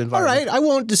centralized environment. All right, I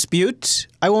won't dispute,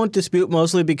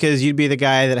 mostly because you'd be the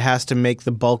guy that has to make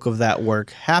the bulk of that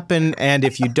work happen, and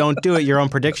if you don't do it, your own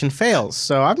prediction fails.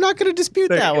 So I'm not going to dispute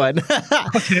that one.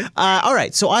 Okay. All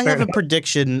right, so I have a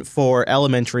prediction for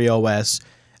Elementary OS,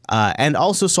 and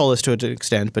also Solus to an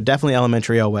extent, but definitely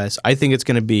Elementary OS. I think it's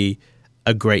going to be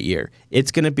a great year.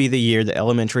 It's going to be the year that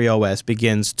Elementary OS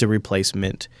begins to replace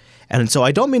Mint. And so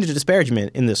I don't mean to disparage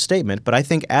Mint in this statement, but I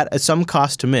think at some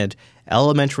cost to Mint,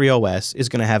 Elementary OS is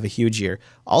going to have a huge year.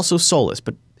 Also Solus,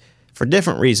 but for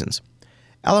different reasons.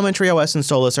 Elementary OS and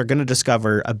Solus are going to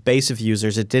discover a base of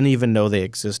users that didn't even know they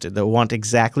existed, that want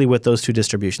exactly what those two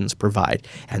distributions provide.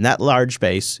 And that large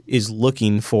base is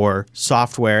looking for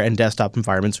software and desktop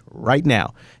environments right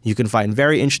now. You can find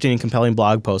very interesting and compelling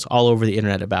blog posts all over the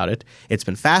internet about it. It's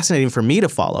been fascinating for me to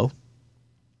follow.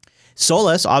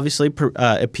 Solus obviously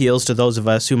appeals to those of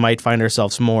us who might find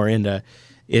ourselves more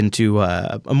into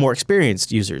a more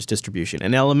experienced user's distribution.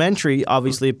 And Elementary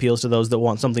obviously appeals to those that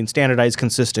want something standardized,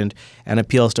 consistent, and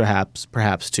appeals to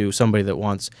perhaps to somebody that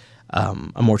wants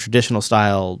a more traditional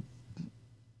style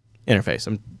interface.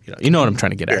 You know what I'm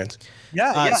trying to get at.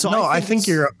 Yeah. I think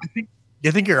you're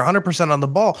 100% on the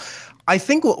ball. I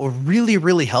think what will really,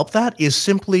 really help that is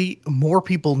simply more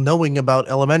people knowing about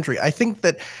Elementary. I think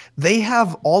that they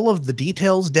have all of the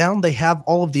details down. They have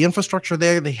all of the infrastructure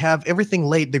there. They have everything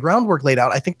the groundwork laid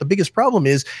out. I think the biggest problem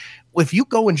is if you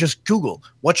go and just Google,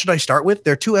 what should I start with?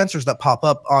 There are two answers that pop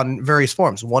up on various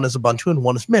forums. One is Ubuntu and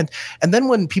one is Mint. And then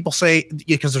when people say,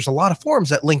 because there's a lot of forums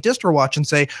that link DistroWatch and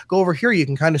say, go over here, you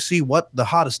can kind of see what the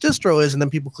hottest distro is. And then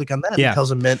people click on that and it tells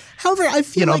them Mint. However, I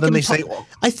feel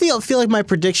I feel like my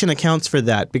prediction accounts for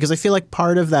that, because I feel like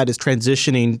part of that is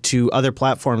transitioning to other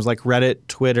platforms like Reddit,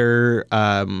 Twitter,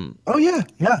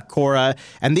 Quora.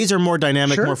 And these are more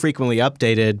dynamic, more frequently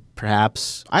updated,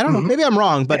 perhaps. I don't know. Maybe I'm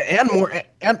wrong, but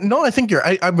I think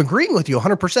I'm agreeing with you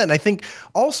 100%. I think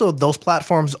also those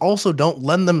platforms also don't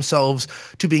lend themselves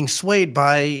to being swayed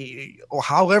by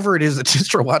however it is that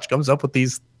DistroWatch comes up with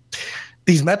these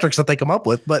metrics that they come up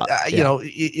with. But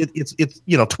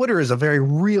it's Twitter is a very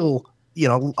real.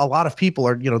 A lot of people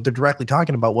are they're directly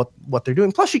talking about what they're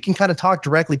doing. Plus, you can kind of talk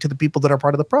directly to the people that are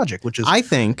part of the project, which is I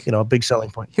think a big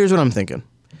selling point. Here's what I'm thinking.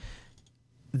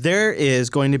 There is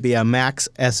going to be a Mac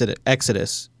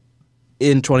exodus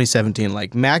in 2017,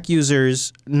 like Mac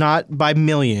users, not by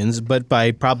millions, but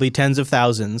by probably tens of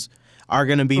thousands, are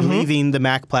going to be leaving the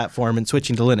Mac platform and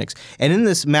switching to Linux. And in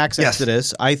this Mac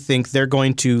exodus, I think they're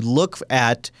going to look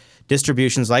at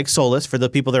distributions like Solus for the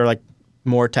people that are like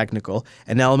more technical,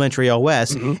 and Elementary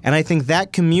OS. And I think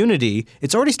that community,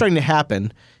 it's already starting to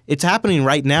happen. It's happening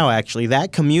right now, actually.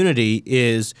 That community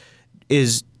is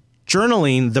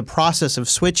journaling the process of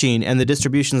switching and the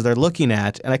distributions they're looking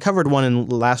at. And I covered one in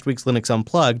last week's Linux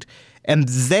Unplugged. And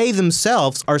they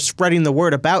themselves are spreading the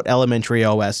word about Elementary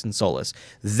OS and Solus.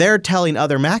 They're telling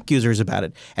other Mac users about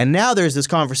it. And now there's this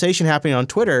conversation happening on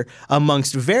Twitter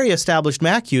amongst very established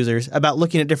Mac users about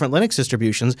looking at different Linux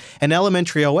distributions, and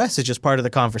Elementary OS is just part of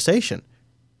the conversation.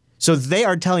 So they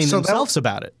are telling themselves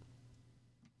about it.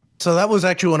 So that was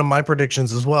actually one of my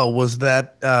predictions as well, was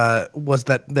that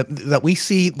we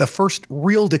see the first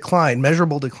real decline,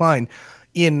 measurable decline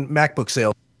in MacBook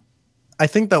sales. I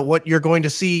think that what you're going to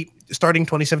see starting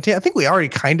 2017, I think we already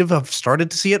kind of have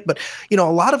started to see it, but a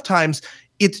lot of times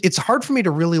it's hard for me to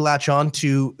really latch on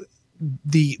to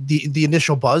the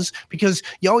initial buzz, because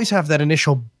you always have that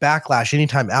initial backlash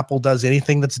anytime Apple does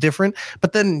anything that's different.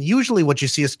 But then usually what you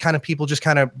see is kind of people just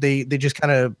kind of they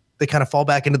kind of fall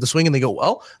back into the swing and they go,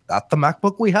 well, that's the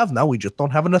MacBook we have now. We just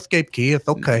don't have an escape key. It's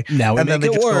okay. Now we make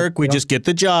it work. We just get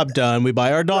the job done. We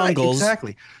buy our dongles. Right,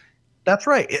 exactly. That's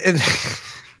right.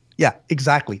 Yeah,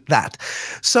 exactly that.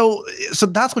 So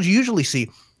that's what you usually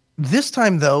see. This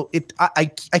time, though, I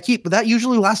keep that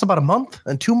usually lasts about a month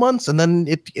and 2 months, and then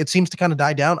it seems to kind of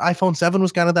die down. iPhone 7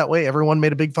 was kind of that way. Everyone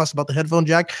made a big fuss about the headphone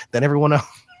jack. Then everyone else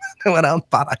went out and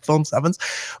bought iPhone 7s.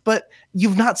 But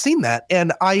you've not seen that.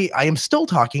 And I am still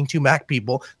talking to Mac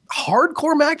people,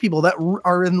 hardcore Mac people that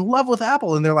are in love with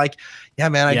Apple. And they're like, yeah,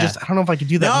 man, I don't know if I could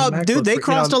do that. No, dude, they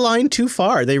crossed a line too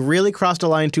far. They really crossed a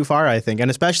line too far, I think. And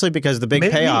especially because the big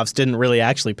payoffs didn't really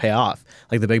actually pay off,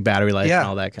 like the big battery life and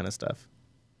all that kind of stuff.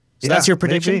 So that's your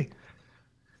prediction? Maybe.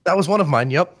 That was one of mine,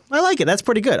 yep. I like it. That's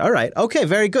pretty good. All right. Okay,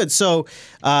 very good. So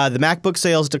the MacBook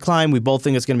sales decline. We both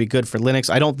think it's going to be good for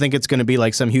Linux. I don't think it's going to be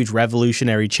like some huge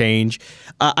revolutionary change.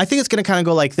 I think it's going to kind of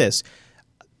go like this.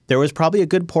 There was probably a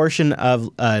good portion of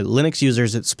Linux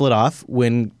users that split off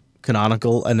when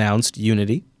Canonical announced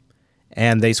Unity,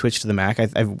 and they switched to the Mac.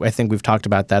 I think we've talked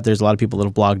about that. There's a lot of people that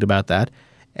have blogged about that.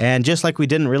 And just like we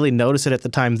didn't really notice it at the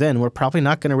time then, we're probably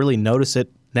not going to really notice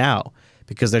it now,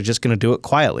 because they're just going to do it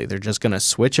quietly. They're just going to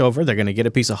switch over. They're going to get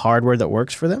a piece of hardware that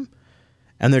works for them,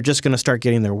 and they're just going to start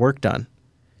getting their work done.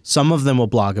 Some of them will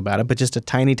blog about it, but just a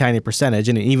tiny, tiny percentage,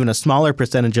 and even a smaller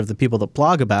percentage of the people that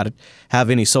blog about it have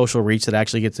any social reach that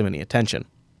actually gets them any attention.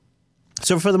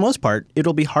 So for the most part,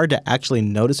 it'll be hard to actually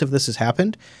notice if this has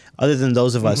happened, other than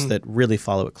those of us that really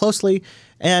follow it closely.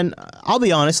 And I'll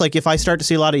be honest, like if I start to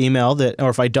see a lot of email or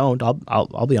if I don't,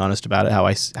 I'll be honest about it, how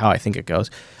I think it goes.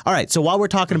 All right, so while we're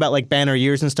talking about like banner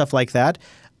years and stuff like that,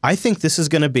 I think this is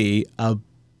going to be a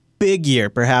big year,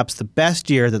 perhaps the best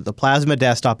year that the Plasma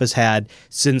desktop has had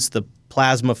since the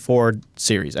Plasma 4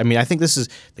 series. I mean, I think this is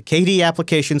the KDE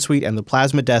application suite and the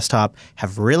Plasma desktop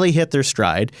have really hit their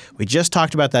stride. We just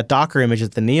talked about that Docker image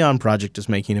that the Neon project is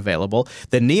making available.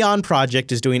 The Neon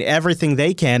project is doing everything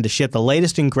they can to ship the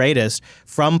latest and greatest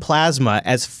from Plasma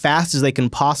as fast as they can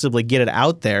possibly get it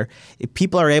out there. If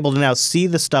people are able to now see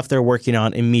the stuff they're working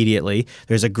on immediately.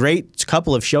 There's a great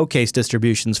couple of showcase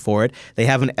distributions for it. They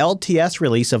have an LTS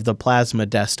release of the Plasma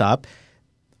desktop.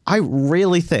 I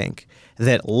really think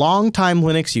that longtime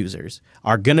Linux users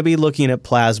are going to be looking at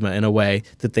Plasma in a way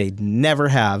that they never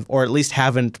have, or at least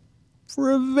haven't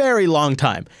for a very long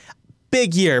time.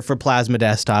 Big year for Plasma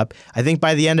desktop. I think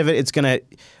by the end of it, it's going to...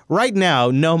 Right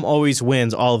now, GNOME always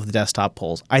wins all of the desktop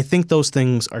polls. I think those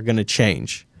things are going to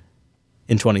change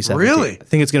in 2017. Really? I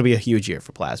think it's going to be a huge year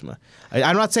for Plasma.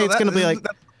 I'm not saying it's going to be like...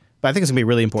 But I think it's going to be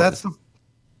really important.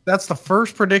 That's the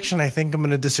first prediction I think I'm going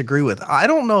to disagree with. I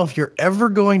don't know if you're ever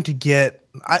going to get...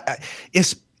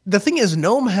 the thing is,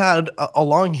 GNOME had a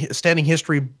long-standing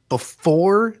history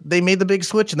before they made the big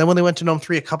switch, and then when they went to GNOME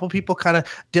 3, a couple people kind of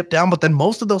dipped down, but then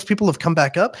most of those people have come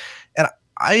back up, and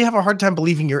I have a hard time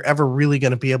believing you're ever really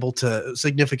going to be able to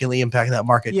significantly impact that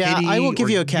market. Yeah, KDE, I will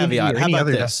give you a caveat. How about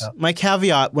this? Desktop. My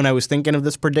caveat when I was thinking of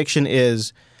this prediction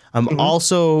is I'm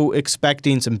also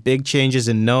expecting some big changes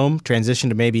in GNOME, transition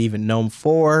to maybe even GNOME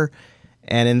 4,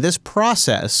 and in this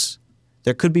process...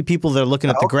 There could be people that are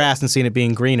looking at the grass and seeing it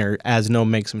being greener as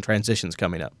GNOME makes some transitions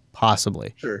coming up,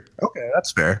 possibly. Sure. Okay,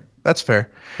 that's fair. That's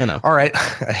fair. I know. All right.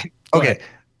 Okay.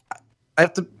 I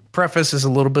have to preface this a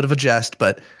little bit of a jest,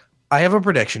 but I have a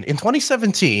prediction. In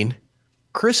 2017,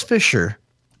 Chris Fisher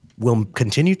will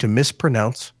continue to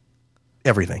mispronounce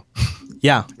everything.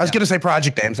 Yeah. I was going to say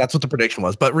project names. That's what the prediction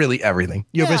was, but really everything.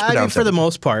 You'll mispronounce I mean, for the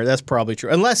most part, that's probably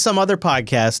true. Unless some other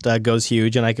podcast goes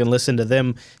huge and I can listen to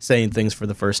them saying things for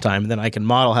the first time, and then I can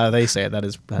model how they say it. That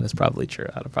is probably true.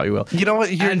 I probably will. You know what?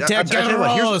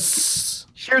 Here's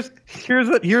Here's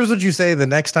what you say the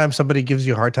next time somebody gives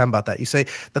you a hard time about that. You say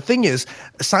the thing is,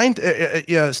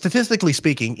 statistically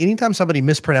speaking, anytime somebody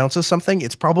mispronounces something,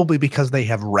 it's probably because they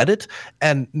have read it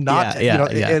and not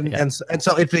and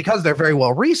so it's because they're very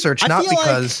well researched, not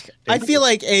because I feel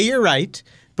like A, you're right.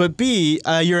 But B,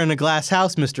 you're in a glass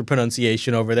house, Mr.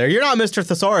 Pronunciation over there. You're not Mr.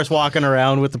 Thesaurus walking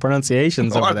around with the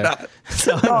pronunciations over there.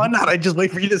 No, I'm not. I just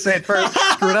wait for you to say it first,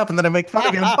 screw it up, and then I make fun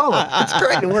of you and follow. It's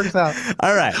great. It works out.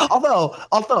 All right. Although,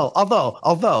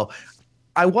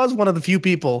 I was one of the few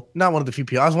people, not one of the few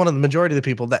people, I was one of the majority of the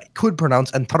people that could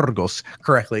pronounce Antergos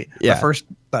correctly. Yeah. The first,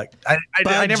 I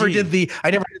never did the.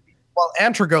 Well,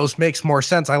 Antergos makes more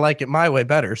sense. I like it my way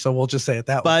better, so we'll just say it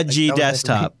that way. Budgie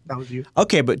desktop. That was you.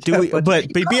 Okay, but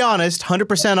be honest,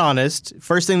 100% honest.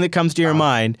 First thing that comes to your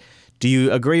mind, do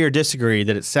you agree or disagree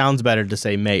that it sounds better to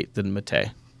say mate than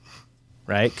mate?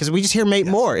 Right? Because we just hear mate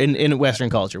more in Western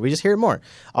culture. We just hear it more.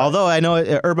 Although I know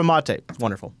yerba mate. It's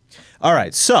wonderful. All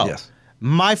right, so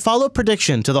my follow-up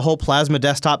prediction to the whole Plasma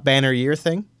Desktop banner year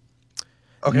thing.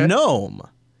 Okay. GNOME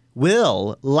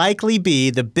will likely be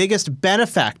the biggest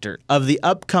benefactor of the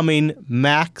upcoming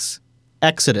Max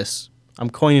Exodus. I'm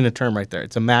coining a term right there.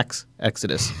 It's a Max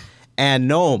Exodus. And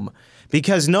GNOME,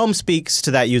 because GNOME speaks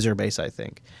to that user base, I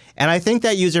think. And I think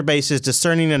that user base is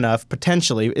discerning enough,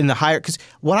 potentially, in the higher... Because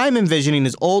what I'm envisioning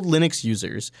is old Linux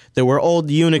users that were old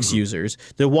Unix users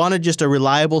that wanted just a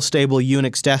reliable, stable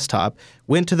Unix desktop,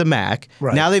 went to the Mac.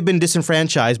 Right. Now they've been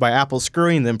disenfranchised by Apple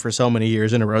screwing them for so many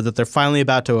years in a row that they're finally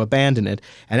about to abandon it.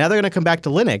 And now they're going to come back to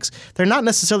Linux. They're not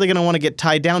necessarily going to want to get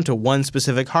tied down to one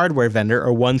specific hardware vendor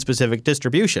or one specific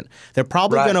distribution. They're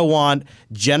probably going to want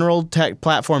general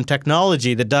platform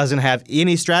technology that doesn't have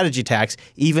any strategy tax,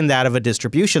 even that of a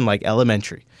distribution like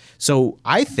Elementary. So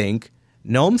I think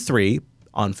GNOME 3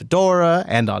 on Fedora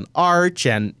and on Arch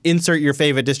and insert your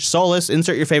favorite distro, Solus,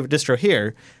 insert your favorite distro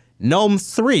here, GNOME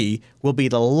 3 will be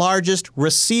the largest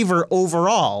receiver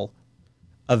overall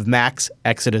of Max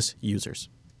Exodus users.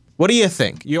 What do you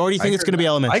think? You already think it's going to be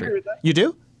Elementary? I agree with that. You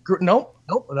do? No,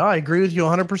 I agree with you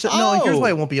 100%. No, here's why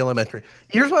it won't be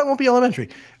Elementary.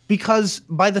 Because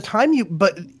by the time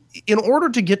in order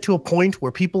to get to a point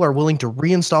where people are willing to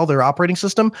reinstall their operating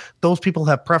system, those people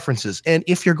have preferences. And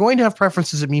if you're going to have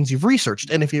preferences, it means you've researched.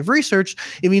 And if you've researched,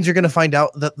 it means you're going to find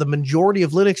out that the majority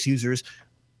of Linux users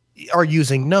are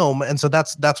using GNOME, and so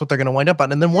that's what they're going to wind up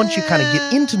on. And then once you kind of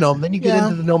get into GNOME, then you get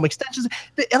into the GNOME extensions.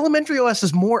 The Elementary OS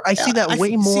is more. I see that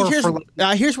way more.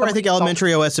 Here's where I think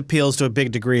Elementary OS appeals to a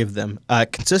big degree of them: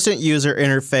 consistent user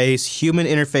interface, human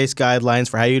interface guidelines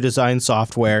for how you design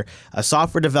software, a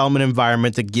software development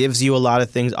environment that gives you a lot of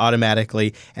things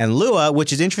automatically, and Lua,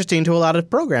 which is interesting to a lot of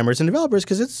programmers and developers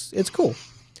because it's cool.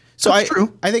 So I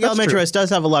think Elementary OS does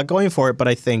have a lot going for it, but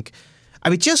I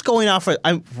mean, just going off of,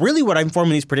 really what I'm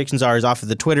forming these predictions are is off of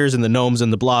the Twitters and the Gnomes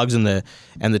and the blogs and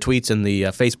the tweets and the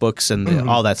Facebooks and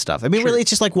all that stuff. I mean, really, it's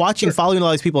just like following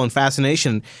all these people in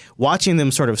fascination, watching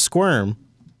them sort of squirm.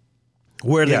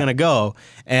 Where they're going to go.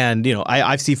 And,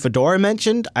 I see Fedora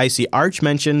mentioned, I see Arch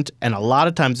mentioned, and a lot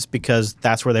of times it's because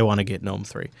that's where they want to get GNOME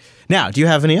 3. Now, do you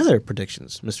have any other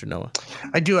predictions, Mr. Noah?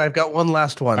 I do. I've got one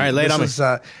last one. All right, lay it on me.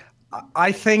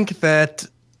 I think that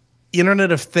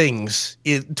Internet of Things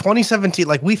in 2017,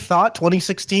 like we thought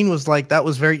 2016 was like, that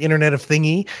was very Internet of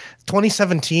Thingy.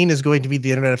 2017 is going to be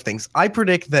the Internet of Things. I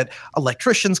predict that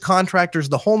electricians, contractors,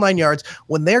 the whole nine yards,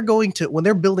 when they're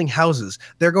building houses,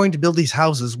 they're going to build these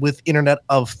houses with Internet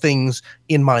of Things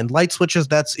in mind. Light switches,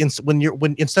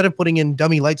 when instead of putting in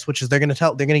dummy light switches, they're going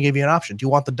to give you an option. Do you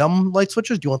want the dumb light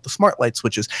switches? Do you want the smart light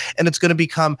switches? And it's going to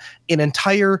become an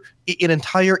entire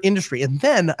industry. And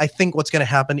then I think what's going to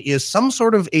happen is some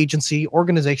sort of agency,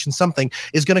 organization, something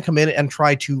is going to come in and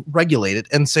try to regulate it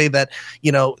and say that,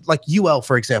 like UL,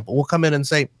 for example, will come in and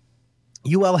say,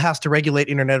 UL has to regulate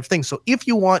Internet of Things. So if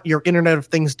you want your Internet of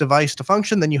Things device to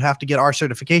function, then you have to get our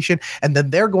certification, and then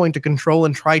they're going to control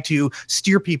and try to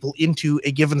steer people into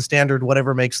a given standard,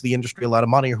 whatever makes the industry a lot of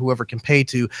money or whoever can pay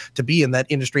to be in that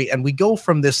industry. And we go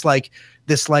from this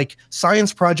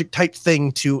science project type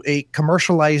thing to a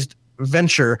commercialized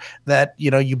venture that,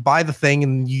 you buy the thing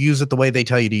and you use it the way they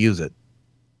tell you to use it.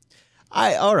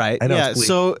 All right. Yeah.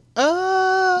 So,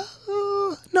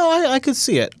 no, I could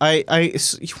see it.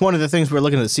 One of the things we're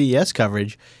looking at the CES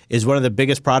coverage is one of the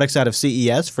biggest products out of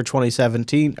CES for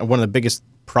 2017, or one of the biggest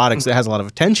products that has a lot of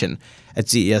attention at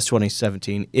CES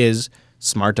 2017 is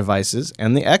smart devices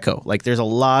and the Echo. Like, there's a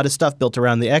lot of stuff built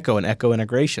around the Echo and Echo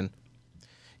integration.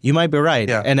 You might be right.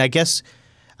 Yeah. And I guess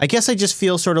I just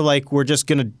feel sort of like we're just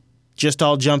going to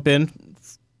all jump in.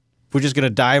 We're just going to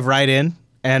dive right in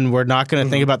and we're not going to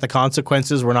think about the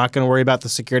consequences. We're not going to worry about the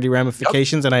security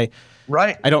ramifications. And I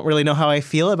don't really know how I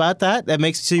feel about that. That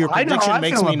makes your prediction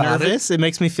makes me nervous. It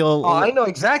makes me feel. I know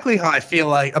exactly how I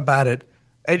feel about it.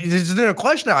 There's no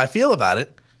question how I feel about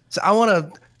it. So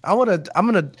I'm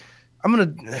gonna.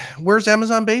 Where's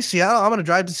Amazon based? Seattle. I'm gonna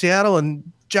drive to Seattle and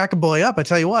jack a boy up. I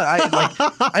tell you what,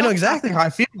 I know exactly how I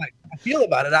feel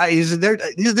about it.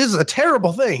 This is a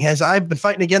terrible thing, as I've been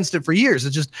fighting against it for years.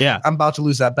 It's just I'm about to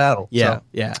lose that battle. Yeah, so,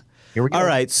 yeah. Here we go. All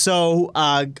right, so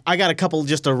I got a couple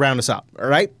just to round us up. All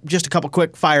right, just a couple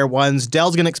quick fire ones.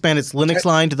 Dell's going to expand its Linux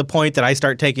line to the point that I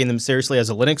start taking them seriously as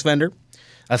a Linux vendor.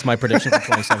 That's my prediction for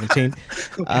 2017.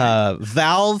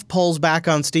 Valve pulls back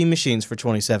on Steam machines for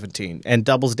 2017 and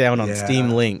doubles down on Steam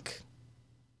Link.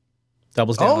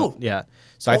 Doubles down. Yeah.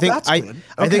 So I think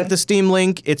the Steam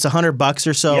Link, it's $100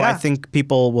 or so. Yeah. I think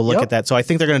people will look at that. So I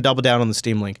think they're going to double down on the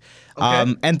Steam Link.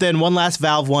 Okay. And then one last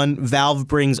Valve one. Valve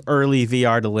brings early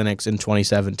VR to Linux in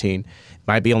 2017.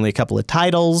 Might be only a couple of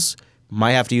titles.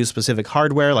 Might have to use specific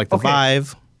hardware like the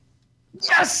Vive.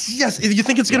 Yes. You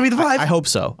think it's going to be the Vive? I hope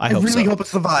so. I really hope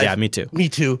it's the Vive. Yeah, me too. Me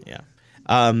too. Yeah.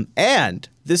 And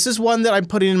this is one that I'm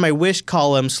putting in my wish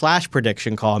column /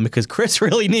 prediction column because Chris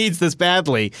really needs this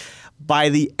badly. By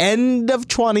the end of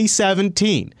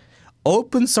 2017,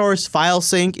 open source file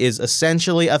sync is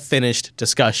essentially a finished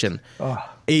discussion.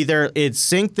 Either it's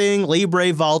SyncThing,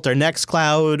 LibreVault, or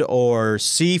Nextcloud, or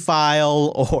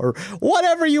C-File, or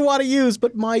whatever you want to use.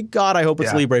 But my God, I hope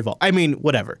it's LibreVault. I mean,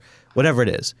 whatever it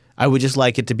is. I would just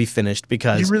like it to be finished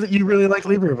because you really like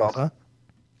LibreVault, huh?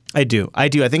 I do. I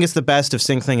think it's the best of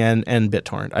SyncThing and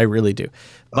BitTorrent. I really do.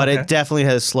 But it definitely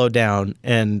has slowed down,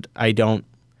 and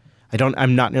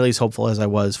I'm not nearly as hopeful as I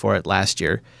was for it last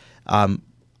year.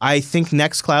 I think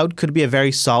Nextcloud could be a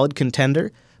very solid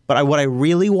contender, but what I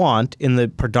really want in the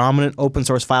predominant open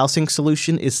source file sync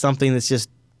solution is something that's just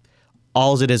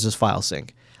all it is file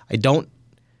sync.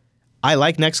 I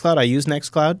like Nextcloud. I use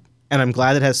Nextcloud, and I'm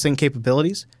glad it has sync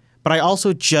capabilities. But I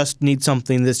also just need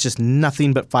something that's just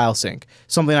nothing but file sync.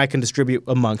 Something I can distribute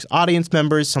amongst audience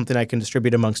members, something I can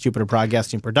distribute amongst Jupiter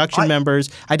Broadcasting production members.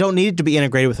 I don't need it to be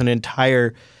integrated with an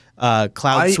entire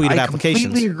cloud suite of applications.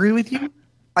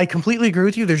 I completely agree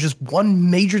with you. There's just one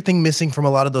major thing missing from a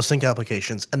lot of those sync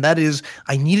applications, and that is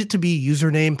I need it to be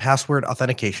username, password,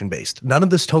 authentication based. None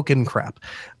of this token crap.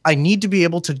 I need to be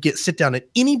able to sit down at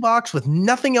any box with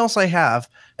nothing else I have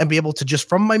and be able to just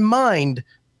from my mind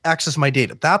access my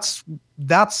data. That's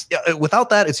without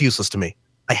that, it's useless to me.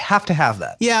 I have to have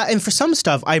that. Yeah, and for some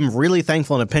stuff, I'm really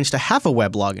thankful in a pinch to have a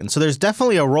web login. So there's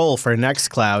definitely a role for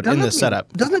Nextcloud in this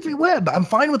setup. Doesn't have to be web. I'm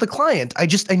fine with the client. I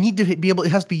need to be able.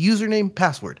 It has to be username,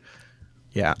 password.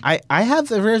 Yeah,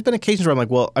 there's been occasions where I'm like,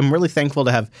 well, I'm really thankful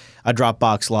to have a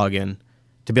Dropbox login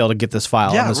to be able to get this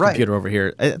file on this computer over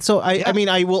here. So I mean,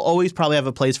 I will always probably have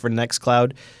a place for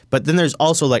Nextcloud, but then there's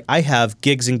also like I have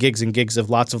gigs and gigs and gigs of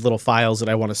lots of little files that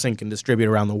I want to sync and distribute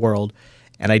around the world.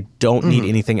 And I don't need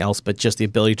anything else but just the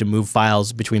ability to move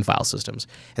files between file systems.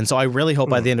 And so I really hope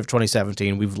by the end of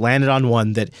 2017, we've landed on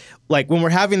one that, like when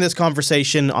we're having this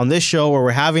conversation on this show or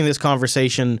we're having this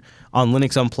conversation on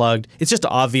Linux Unplugged, it's just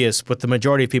obvious what the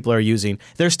majority of people are using.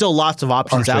 There's still lots of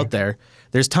options out there.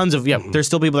 There's tons of, there's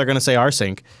still people that are going to say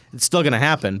rsync. It's still going to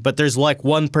happen. But there's like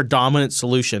one predominant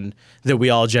solution that we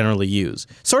all generally use.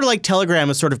 Sort of like Telegram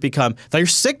has sort of become,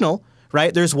 there's Signal,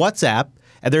 right? There's WhatsApp.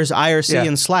 And there's IRC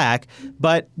and Slack,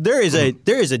 but there is a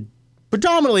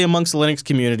predominantly amongst the Linux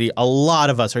community, a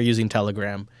lot of us are using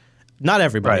Telegram. Not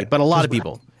everybody, but a lot of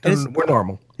people. And we're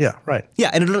normal. Yeah, right. Yeah,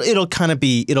 and it'll kind of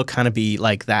be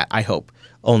like that, I hope,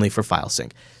 only for file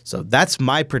sync. So that's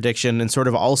my prediction and sort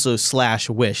of also /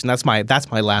 wish, and that's my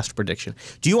last prediction.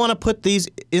 Do you want to put these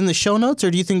in the show notes,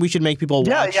 or do you think we should make people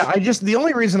watch? Yeah. The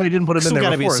only reason I didn't put them in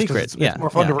there before is because it's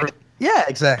more fun to read. Yeah,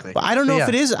 exactly. But I don't know if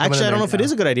it is. Actually, I don't know if it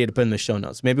is a good idea to put in the show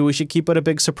notes. Maybe we should keep it a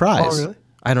big surprise. Oh, really?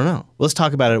 I don't know. Let's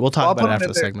talk about it. We'll talk about it after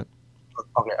the segment.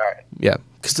 Okay, all right. Yeah.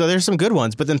 So there's some good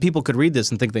ones, but then people could read this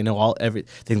and think they know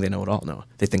everything they know it all. No,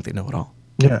 they think they know it all.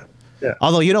 Yeah.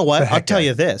 Although, you know what? I'll tell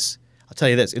you this.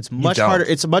 It's much harder.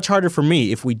 It's much harder for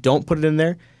me if we don't put it in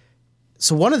there.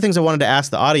 So one of the things I wanted to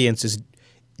ask the audience is,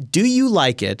 do you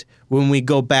like it when we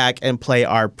go back and play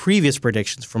our previous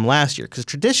predictions from last year? Because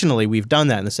traditionally we've done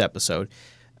that in this episode.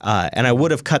 And I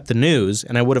would have cut the news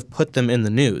and I would have put them in the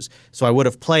news. So I would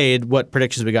have played what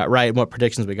predictions we got right and what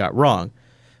predictions we got wrong.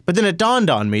 But then it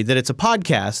dawned on me that it's a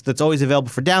podcast that's always available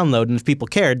for download, and if people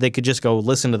cared, they could just go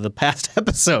listen to the past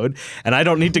episode, and I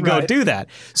don't need to go do that.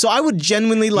 So I would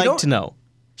genuinely like to know,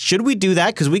 Should we do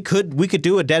that? Because we could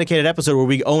do a dedicated episode where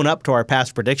we own up to our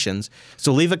past predictions.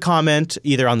 So leave a comment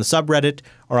either on the subreddit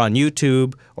or on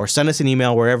YouTube, or send us an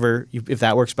email wherever, if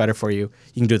that works better for you.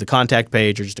 You can do the contact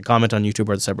page or just a comment on YouTube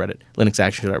or the subreddit,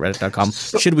 linuxactionshow.reddit.com.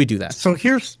 Should we do that? So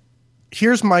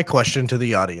here's my question to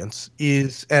the audience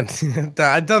is, and it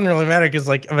doesn't really matter because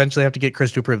like eventually I have to get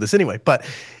Chris to approve this anyway, but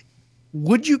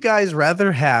would you guys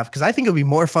rather have, because I think it would be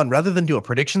more fun rather than do a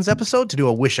predictions episode, to do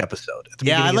a wish episode at the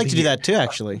beginning I'd like of to the do year. that too,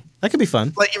 actually. That could be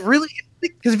fun. Like it really,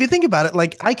 because if you think about it,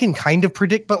 like I can kind of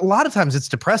predict, but a lot of times it's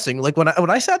depressing. Like when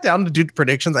I sat down to do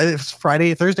predictions, it was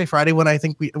Thursday, Friday when I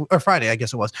think or Friday, I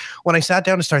guess it was, when I sat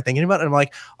down to start thinking about it, I'm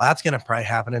like, well, that's going to probably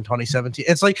happen in 2017.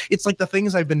 It's like the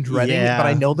things I've been dreading, but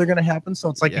I know they're going to happen. So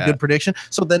it's like a good prediction.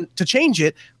 So then to change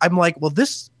it, I'm like, well,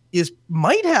 this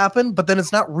might happen, but then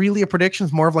it's not really a prediction.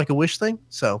 It's more of like a wish thing.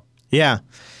 So. Yeah,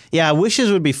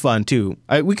 wishes would be fun too.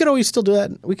 We could always still do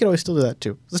that.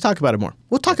 Too. Let's talk about it more.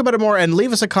 We'll talk about it more, and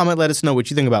leave us a comment. Let us know what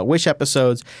you think about wish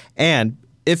episodes, and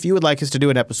if you would like us to do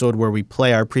an episode where we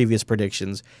play our previous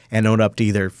predictions and own up to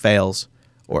either fails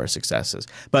or successes.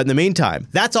 But in the meantime,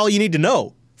 that's all you need to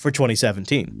know for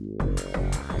 2017.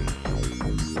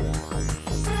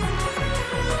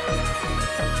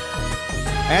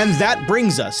 And that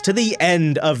brings us to the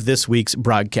end of this week's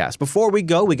broadcast. Before we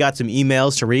go, we got some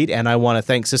emails to read, and I want to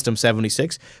thank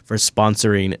System76 for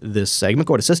sponsoring this segment.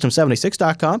 Go to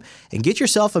system76.com and get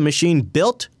yourself a machine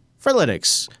built for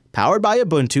Linux, powered by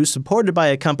Ubuntu, supported by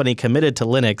a company committed to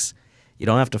Linux. You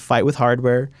don't have to fight with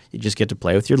hardware. You just get to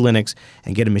play with your Linux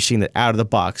and get a machine that out of the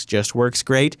box just works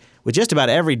great with just about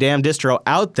every damn distro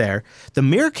out there. The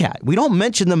Meerkat. We don't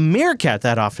mention the Meerkat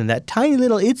that often. That tiny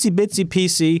little itsy-bitsy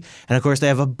PC. And, of course, they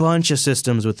have a bunch of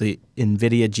systems with the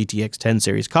NVIDIA GTX 10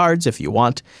 series cards if you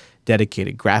want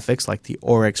dedicated graphics like the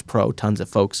Oryx Pro. Tons of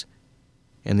folks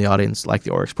in the audience like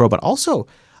the Oryx Pro. But also,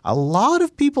 a lot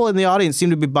of people in the audience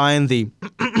seem to be buying the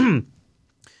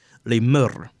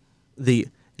Lemur. The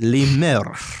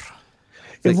Lemur.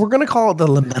 If we're going to call it the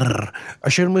Lemur,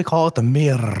 shouldn't we call it the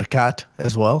Meerkat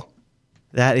as well?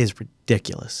 That is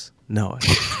ridiculous. No.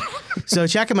 So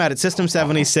check them out at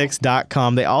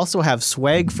system76.com. They also have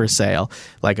swag for sale,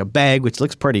 like a bag, which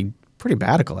looks pretty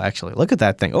radical, actually. Look at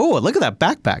that thing. Oh, look at that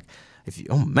backpack.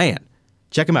 Oh, man.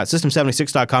 Check them out,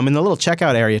 system76.com. In the little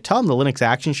checkout area, tell them the Linux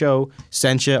Action Show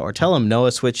sent you, or tell them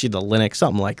Noah switched you to Linux,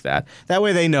 something like that. That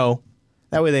way they know.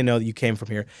 That way they know that you came from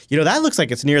here. You know, that looks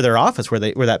like it's near their office where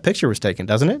that picture was taken,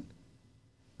 doesn't it?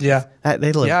 Yeah.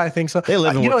 They live. Yeah, I think so. They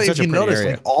live in such a pretty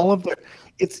area. Like all of their,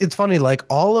 it's funny, like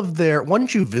all of their,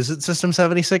 once you visit System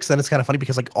 76, then it's kind of funny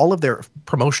because like all of their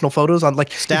promotional photos on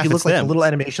like, Staff, if you look like the little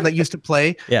animation that used to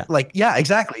play,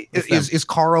 exactly. Is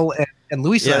Carl and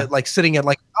Luisa like sitting at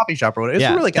like a coffee shop or whatever.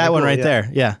 It's really kind that of one cool, right there.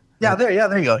 Yeah. Yeah, there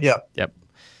you go. Yeah. Yep.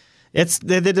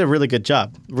 They did a really good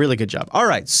job. Really good job. All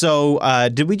right. So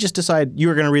did we just decide you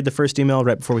were going to read the first email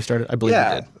right before we started? I believe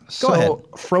you did. Go ahead.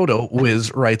 Frodo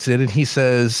Wiz writes in and he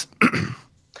says,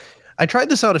 I tried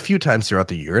this out a few times throughout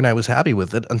the year and I was happy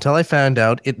with it until I found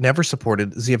out it never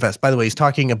supported ZFS. By the way, he's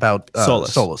talking about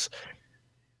Solus.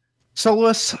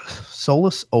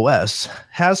 Solus OS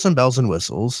has some bells and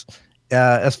whistles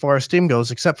as far as Steam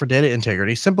goes, except for data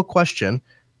integrity. Simple question.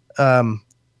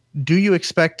 Do you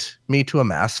expect me to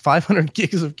amass 500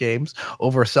 gigs of games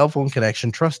over a cell phone connection?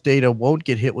 Trust data won't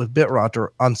get hit with bitrot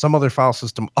or on some other file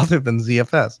system other than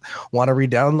ZFS. Want to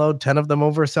re-download 10 of them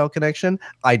over a cell connection?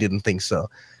 I didn't think so.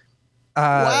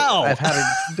 Wow. I've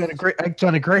done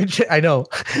a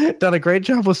great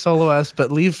job with SoloS, but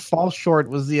fall short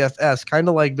with ZFS, kind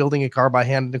of like building a car by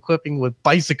hand and equipping with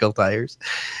bicycle tires.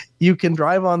 You can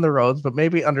drive on the roads, but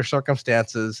maybe under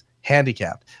circumstances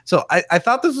handicapped. So I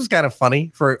thought this was kind of funny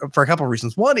for a couple of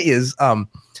reasons. One is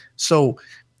so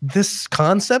this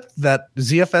concept that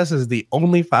ZFS is the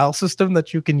only file system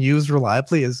that you can use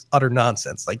reliably is utter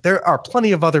nonsense. Like there are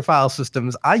plenty of other file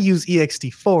systems. I use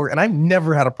ext4 and I've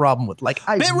never had a problem with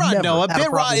bitrot, Noah.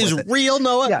 Bitrot is real,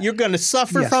 Noah. Yeah. You're going to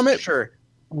suffer from it. Sure.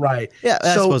 Right. Yeah,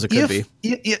 I suppose it could be.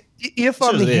 If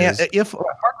hardware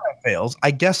fails, I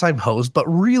guess I'm hosed. But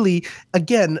really,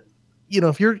 again,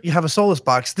 if you have a Solus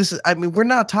box, we're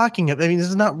not talking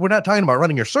about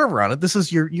running your server on it. This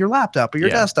is your laptop or your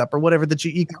desktop or whatever that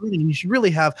you can really, you should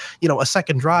really have, a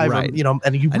second drive, right.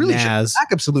 And you really should have a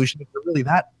backup solution if you're really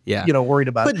that, worried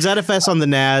about it. But ZFS on the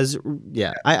NAS,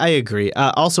 I agree.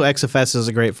 Also, XFS is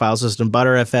a great file system.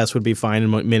 ButterFS would be fine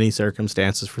in many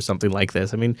circumstances for something like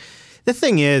this. I mean, the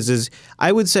thing is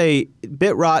I would say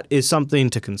bitrot is something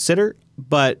to consider,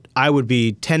 but I would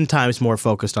be 10 times more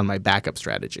focused on my backup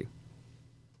strategy.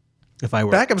 if I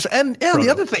were backups. And the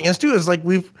other thing is too is like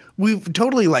we've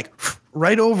totally like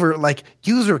right over like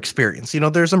user experience.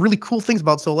 There's some really cool things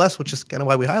about SolOS, which is kind of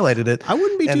why we highlighted it. I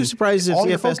wouldn't be too surprised if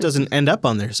ZFS doesn't end up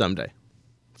on there someday.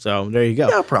 So there you go.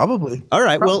 Yeah, probably. All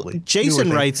right. Probably. Well,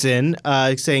 Jason writes in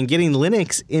saying getting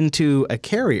Linux into a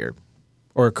carrier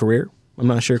or a career. I'm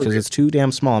not sure because it's too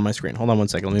damn small on my screen. Hold on one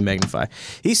second. Let me magnify.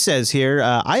 He says here,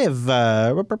 I have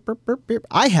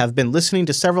been listening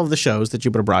to several of the shows that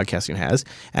Jupiter Broadcasting has,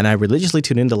 and I religiously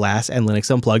tune into LAS and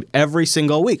Linux Unplugged every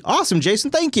single week. Awesome,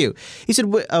 Jason. Thank you. He said,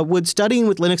 would studying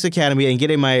with Linux Academy and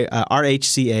getting my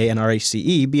RHCA and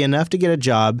RHCE be enough to get a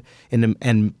job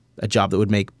and a job that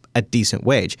would make a decent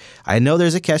wage? I know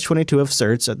there's a catch-22 of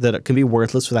certs that can be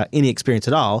worthless without any experience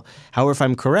at all. However, if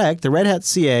I'm correct, the Red Hat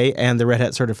CA and the Red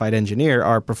Hat Certified Engineer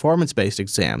are performance-based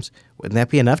exams. Wouldn't that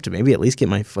be enough to maybe at least get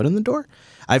my foot in the door?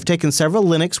 I've taken several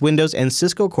Linux, Windows, and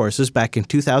Cisco courses back in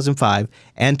 2005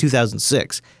 and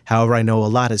 2006. However, I know a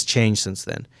lot has changed since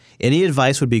then. Any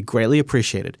advice would be greatly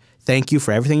appreciated. Thank you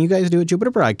for everything you guys do at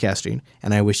Jupiter Broadcasting,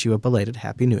 and I wish you a belated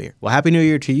Happy New Year. Well, Happy New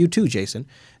Year to you too, Jason.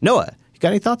 Noah, you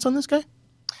got any thoughts on this guy?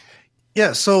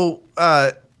 Yeah, so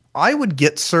I would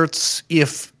get certs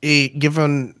if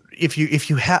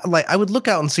you have like I would look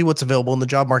out and see what's available in the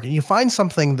job market. You find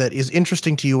something that is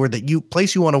interesting to you or that you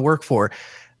want to work for,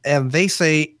 and they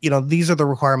say, these are the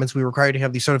requirements we require to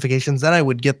have these certifications, then I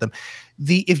would get them.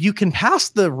 If you can pass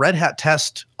the Red Hat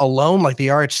test alone, like the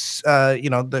RH, if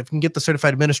you can get the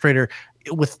certified administrator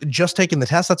with just taking the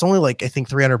test, that's only like I think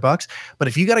 $300. But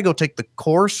if you got to go take the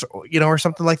course, or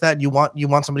something like that, and you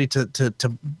want somebody to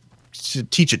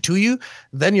teach it to you,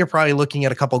 then you're probably looking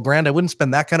at a couple grand. I wouldn't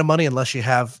spend that kind of money unless you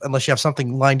have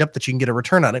something lined up that you can get a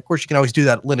return on it. Of course, you can always do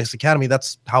that at Linux Academy.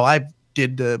 That's how I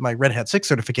did my Red Hat 6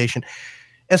 certification.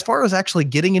 As far as actually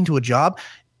getting into a job,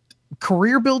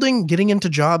 career building, getting a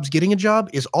job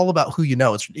is all about who you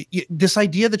know. It's this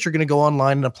idea that you're going to go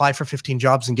online and apply for 15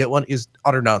 jobs and get one is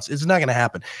utter nonsense. It's not going to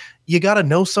happen. You got to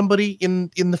know somebody in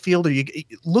the field, or you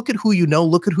look at who you know,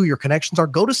 look at who your connections are.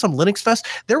 Go to some Linux Fest.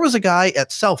 There was a guy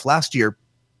at Self last year,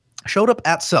 showed up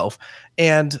at Self,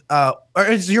 and or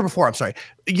it's the year before, I'm sorry.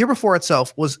 A year before at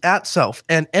Self, was at Self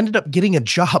and ended up getting a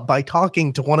job by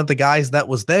talking to one of the guys that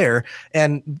was there.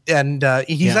 And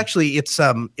he's actually it's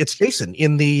Jason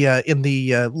in the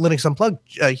Linux Unplugged.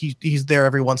 He's there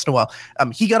every once in a while.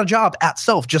 He got a job at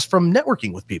Self just from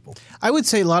networking with people. I would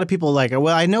say a lot of people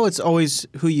I know it's always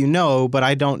who you know, but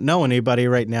I don't know anybody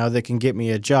right now that can get me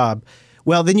a job.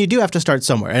 Well, then you do have to start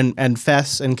somewhere, and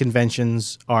fests and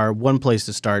conventions are one place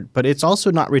to start, but it's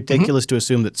also not ridiculous to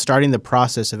assume that starting the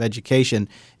process of education,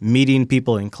 meeting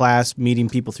people in class, meeting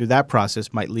people through that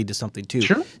process might lead to something too.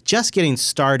 Sure. Just getting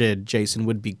started, Jason,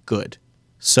 would be good.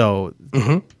 So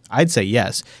I'd say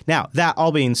yes. Now, that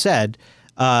all being said,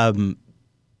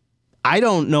 I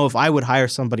don't know if I would hire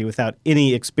somebody without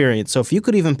any experience. So if you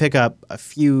could even pick up a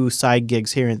few side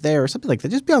gigs here and there or something like that,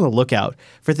 just be on the lookout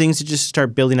for things to just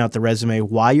start building out the resume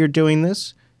while you're doing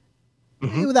this.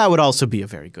 That would also be a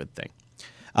very good thing.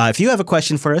 If you have a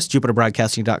question for us,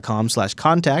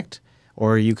 jupiterbroadcasting.com/contact,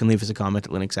 or you can leave us a comment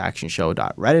at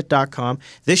linuxactionshow.reddit.com.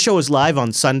 This show is live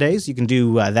on Sundays. You can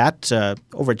do that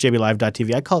over at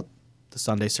jblive.tv. I call it the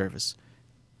Sunday service.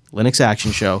 Linux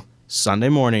Action Show, Sunday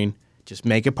morning. Just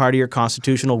make it part of your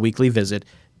constitutional weekly visit,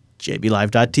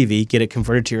 jblive.tv. Get it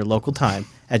converted to your local time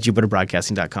at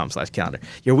jupiterbroadcasting.com/calendar.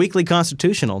 Your weekly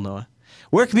constitutional, Noah.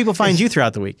 Where can people find you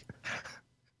throughout the week?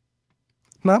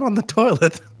 Not on the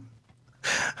toilet.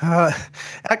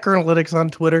 At Kernel Linux on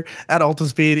Twitter. At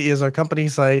Altispeed is our company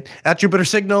site. At Jupiter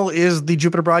Signal is the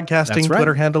Jupiter Broadcasting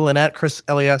Twitter handle. And at Chris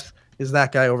LES is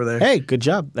that guy over there. Hey, good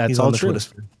job. That's all true.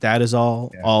 That is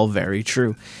all very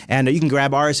true. And you can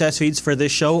grab RSS feeds for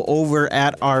this show over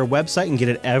at our website and get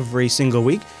it every single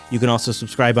week. You can also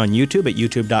subscribe on YouTube at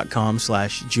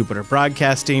youtube.com/Jupiter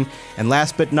Broadcasting. And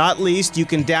last but not least, you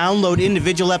can download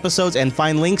individual episodes and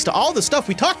find links to all the stuff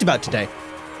we talked about today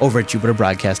over at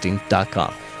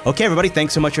jupiterbroadcasting.com. Okay, everybody,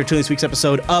 thanks so much for tuning this week's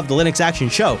episode of the Linux Action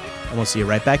Show, and we'll see you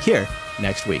right back here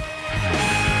next week.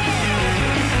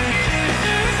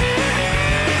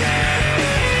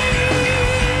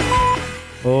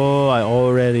 Oh, I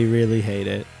already really hate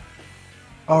it.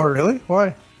 Oh, really?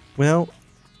 Why? Well,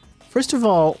 first of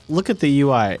all, look at the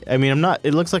UI. I mean,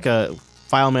 it looks like a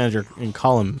file manager in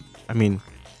column. I mean,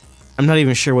 I'm not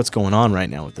even sure what's going on right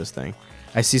now with this thing.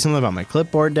 I see something about my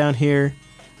clipboard down here.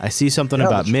 I see something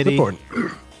about MIDI. Clipboard.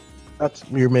 That's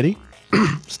your MIDI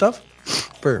stuff?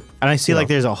 And I see like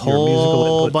there's a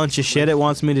whole bunch of shit it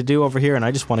wants me to do over here, and I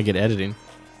just want to get editing.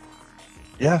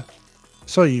 Yeah.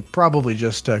 So you probably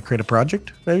just create a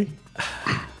project, maybe?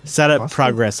 Setup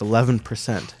progress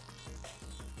 11%.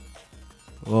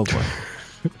 Oh boy.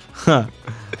 Huh.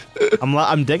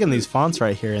 I'm digging these fonts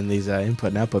right here in these input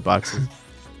and output boxes.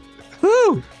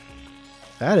 Woo!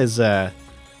 That is that's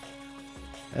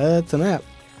an app.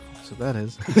 That's what that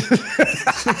is.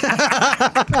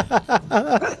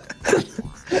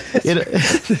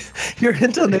 Your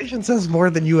intonation says more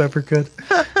than you ever could.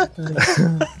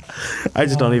 I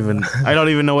don't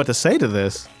even know what to say to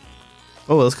this.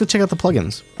 Oh, let's go check out the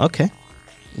plugins. Okay.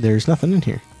 There's nothing in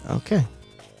here. Okay.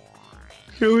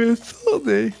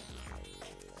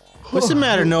 What's the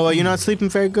matter, Noah? You not sleeping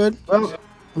very good? Well,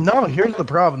 no, here's the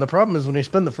problem. The problem is when you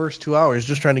spend the first 2 hours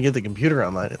just trying to get the computer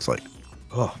online, it's like,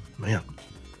 oh, man.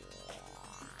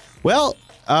 Well,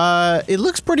 it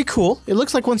looks pretty cool. It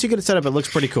looks like once you get it set up, it looks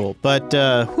pretty cool. But,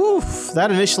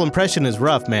 that initial impression is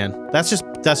rough, man. That's just.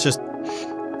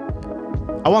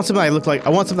 I want something I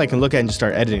can look at and just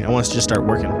start editing. I want us to just start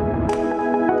working.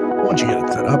 Once you get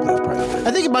it set up, that's probably the thing.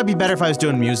 I think it might be better if I was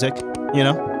doing music, you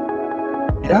know?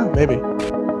 Yeah, maybe.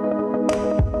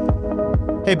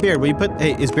 Hey, Beard,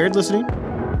 hey, is Beard listening?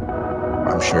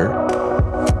 I'm sure.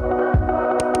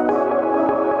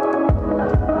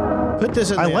 Put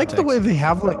this in I like the way they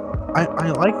have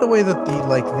I like the way that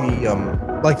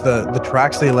the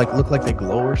tracks they look like they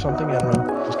glow or something. I don't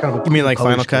know. Just kind of You mean like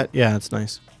Final Cut? Yeah, that's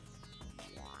nice.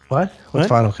 What? What's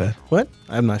Final Cut? What?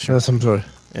 I'm not sure. That's some sort.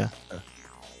 Yeah.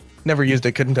 Never used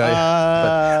it, couldn't tell you. But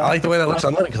I like the way that looks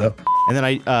on Linux though. And then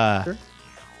Sure.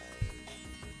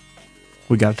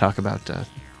 We got to talk about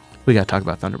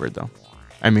Thunderbird though.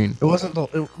 I mean, it wasn't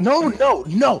no,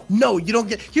 you don't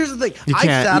get. Here's the thing. I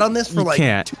sat on this for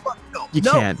like 2 months. You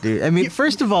can't, dude. I mean,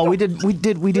 first of all, we did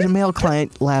a mail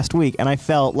client last week, and I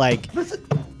felt like. Listen,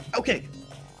 okay.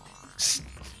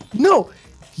 No,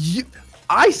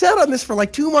 I sat on this for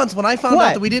like 2 months when I found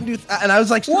out that we didn't do, and I was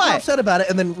like super upset about it.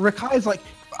 And then Rakai's like,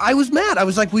 I was mad. I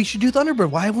was like, we should do Thunderbird.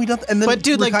 Why have we done? And then, but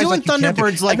dude, like doing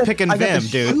Thunderbird's like picking Vim,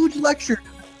 dude.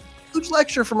 Huge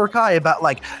lecture from Rakai about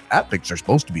like epics are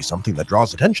supposed to be something that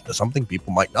draws attention to something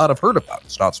people might not have heard about.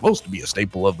 It's not supposed to be a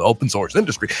staple of the open source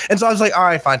industry. And so I was like, all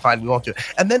right, fine, we won't do it.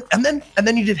 And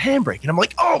then you did Handbrake, and I'm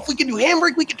like, oh, if we can do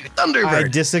Handbrake, we can do Thunderbird.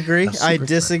 I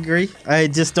disagree. I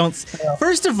just don't.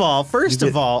 First of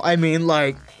all, I mean,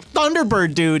 like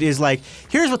Thunderbird, dude, is like.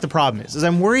 Here's what the problem is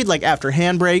I'm worried like after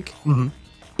Handbrake,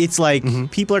 it's like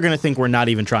people are gonna think we're not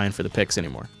even trying for the picks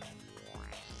anymore.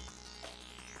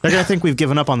 They're going to think we've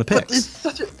given up on the picks.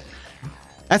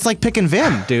 That's like picking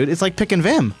Vim, dude. It's like picking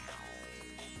Vim.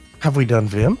 Have we done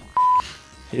Vim?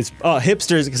 It's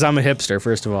hipsters, because I'm a hipster,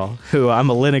 first of all,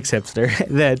 I'm a Linux hipster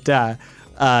that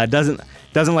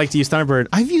doesn't like to use Thunderbird.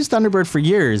 I've used Thunderbird for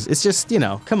years. It's just,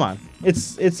 come on.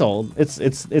 It's old.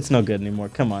 It's no good anymore.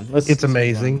 Come on. It's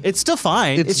amazing. It's still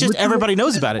fine. It's just everybody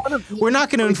knows about it. We're not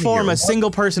going to inform a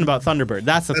single person about Thunderbird.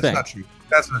 That's the thing. Not true.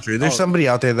 That's not true. There's somebody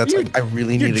out there that's like, I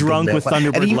really need to You're drunk with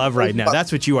Thunderbird love right now.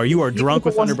 That's what you are. You are drunk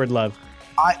with Thunderbird love.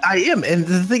 I am. And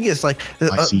the thing is, like,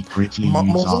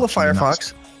 Mozilla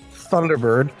Firefox,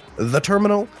 Thunderbird, the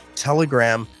terminal,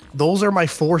 Telegram, those are my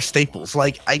 4 staples.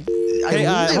 Like,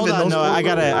 hold on, no, I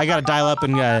gotta dial up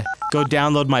and go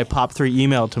download my POP3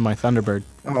 email to my Thunderbird.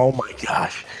 Oh my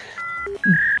gosh.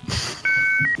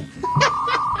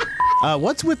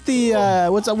 What's with the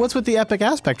epic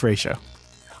aspect ratio?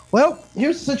 Well,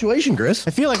 here's the situation, Chris.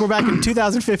 I feel like we're back in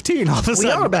 2015 all of a sudden.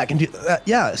 We are back in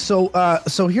yeah. So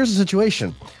here's the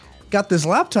situation. Got this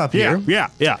laptop here. Yeah.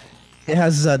 It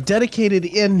has dedicated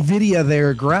NVIDIA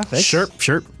there graphics.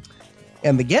 Sure.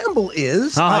 And the gamble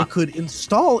is I could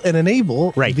install and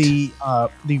enable the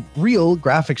real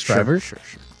graphics driver. Sure.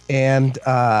 And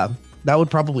that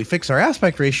would probably fix our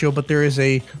aspect ratio, but there is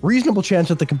a reasonable chance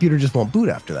that the computer just won't boot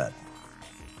after that.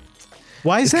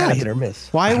 Why is that? Hit or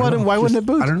miss. Why wouldn't it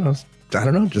boot? I don't know.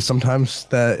 Just sometimes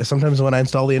when I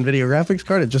install the NVIDIA graphics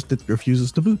card, it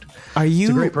refuses to boot. It's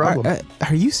a great problem.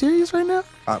 Are you serious right now?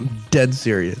 I'm dead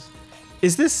serious.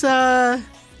 Is this Yeah.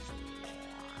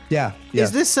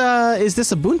 Is this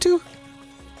Ubuntu?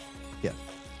 Yeah.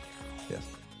 Yes.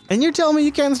 And you're telling me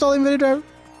you can't install the NVIDIA driver?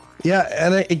 Yeah,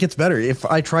 and it gets better. If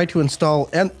I try to install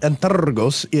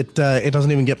Entergos, it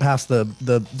doesn't even get past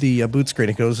the boot screen.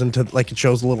 It goes into it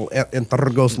shows a little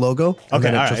Entergos logo. Okay,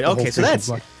 all right. Okay, so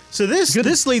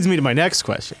this leads me to my next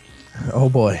question. Oh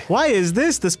boy. Why is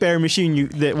this the spare machine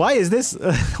why is this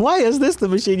the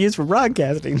machine used for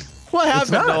broadcasting? What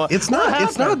happened, Noah? It's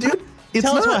not, dude.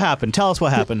 Tell us what happened. Tell us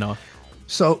what happened, Noah.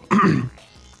 So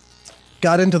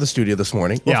got into the studio this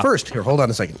morning. Well, first, here, hold on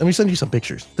a second. Let me send you some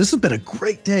pictures. This has been a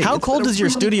great day. How cold does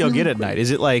your studio get at night? Is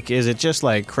it just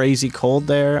like crazy cold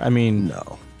there? I mean,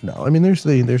 no. I mean, there's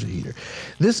a heater.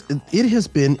 It has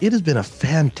been a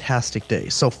fantastic day.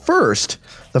 So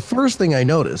the first thing I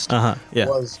noticed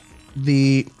was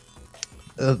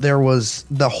there was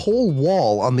the whole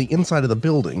wall on the inside of the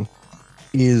building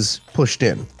is pushed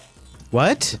in.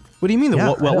 What? What do you mean?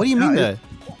 What do you mean?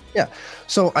 Yeah.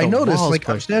 So I noticed, like,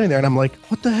 I'm standing there and I'm like,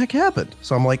 what the heck happened?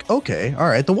 So I'm like, okay, all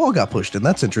right, the wall got pushed in.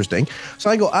 That's interesting. So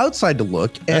I go outside to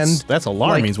look, and that's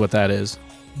alarming, is what that is.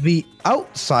 The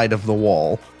outside of the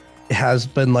wall has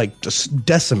been like just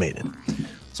decimated.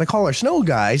 So I call our snow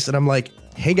guys and I'm like,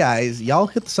 hey guys, y'all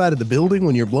hit the side of the building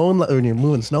when you're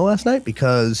moving snow last night,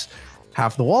 because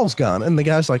half the wall's gone. And the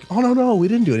guy's like, oh no, we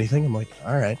didn't do anything. I'm like,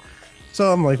 all right.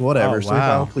 So I'm like, whatever. Oh, so we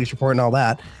file a police report and all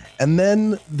that. And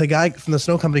then the guy from the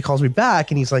snow company calls me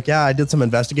back and he's like, yeah, I did some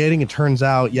investigating. It turns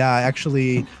out, yeah,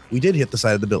 actually we did hit the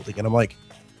side of the building. And I'm like,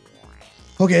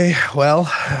 okay, well,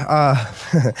 I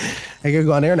gotta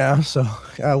go on air now, so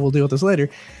we'll deal with this later.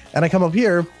 And I come up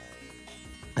here,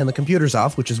 and the computer's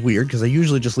off, which is weird because I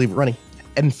usually just leave it running.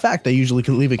 In fact, I usually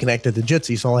can leave it connected to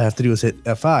Jitsi, so all I have to do is hit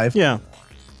F5. Yeah.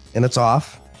 And it's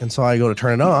off. And so I go to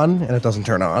turn it on, and it doesn't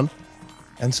turn on.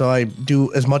 And so I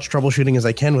do as much troubleshooting as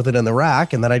I can with it in the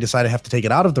rack, and then I decide I have to take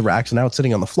it out of the rack, so now it's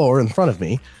sitting on the floor in front of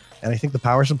me, and I think the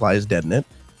power supply is dead in it.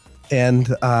 And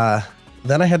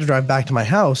then I had to drive back to my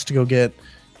house to go get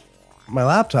my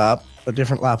laptop, a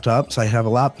different laptop, so I have a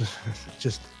laptop.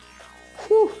 Just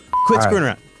quit screwing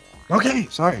around. Okay,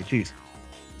 sorry, jeez.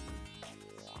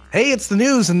 Hey, it's the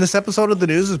news, and this episode of the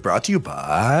news is brought to you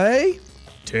by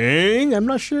Ting. I'm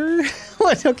not sure.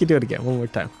 What? Okay, do it again. One more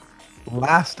time.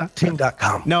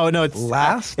 Last.ting.com. No,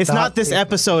 it's it's not this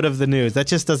episode of the news. That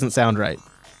just doesn't sound right.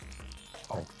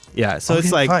 Oh. Yeah, so okay,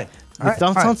 it's like fine. Right,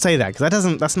 don't say that,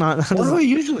 because that's not. What do I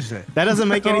usually say? That doesn't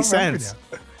make any sense.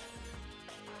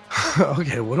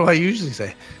 Okay, what do I usually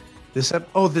say? This Hey,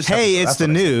 episode, it's the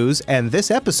news, and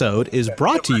this episode is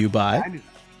brought to you by.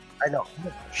 I know.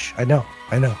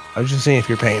 I was just seeing if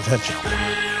you're paying attention.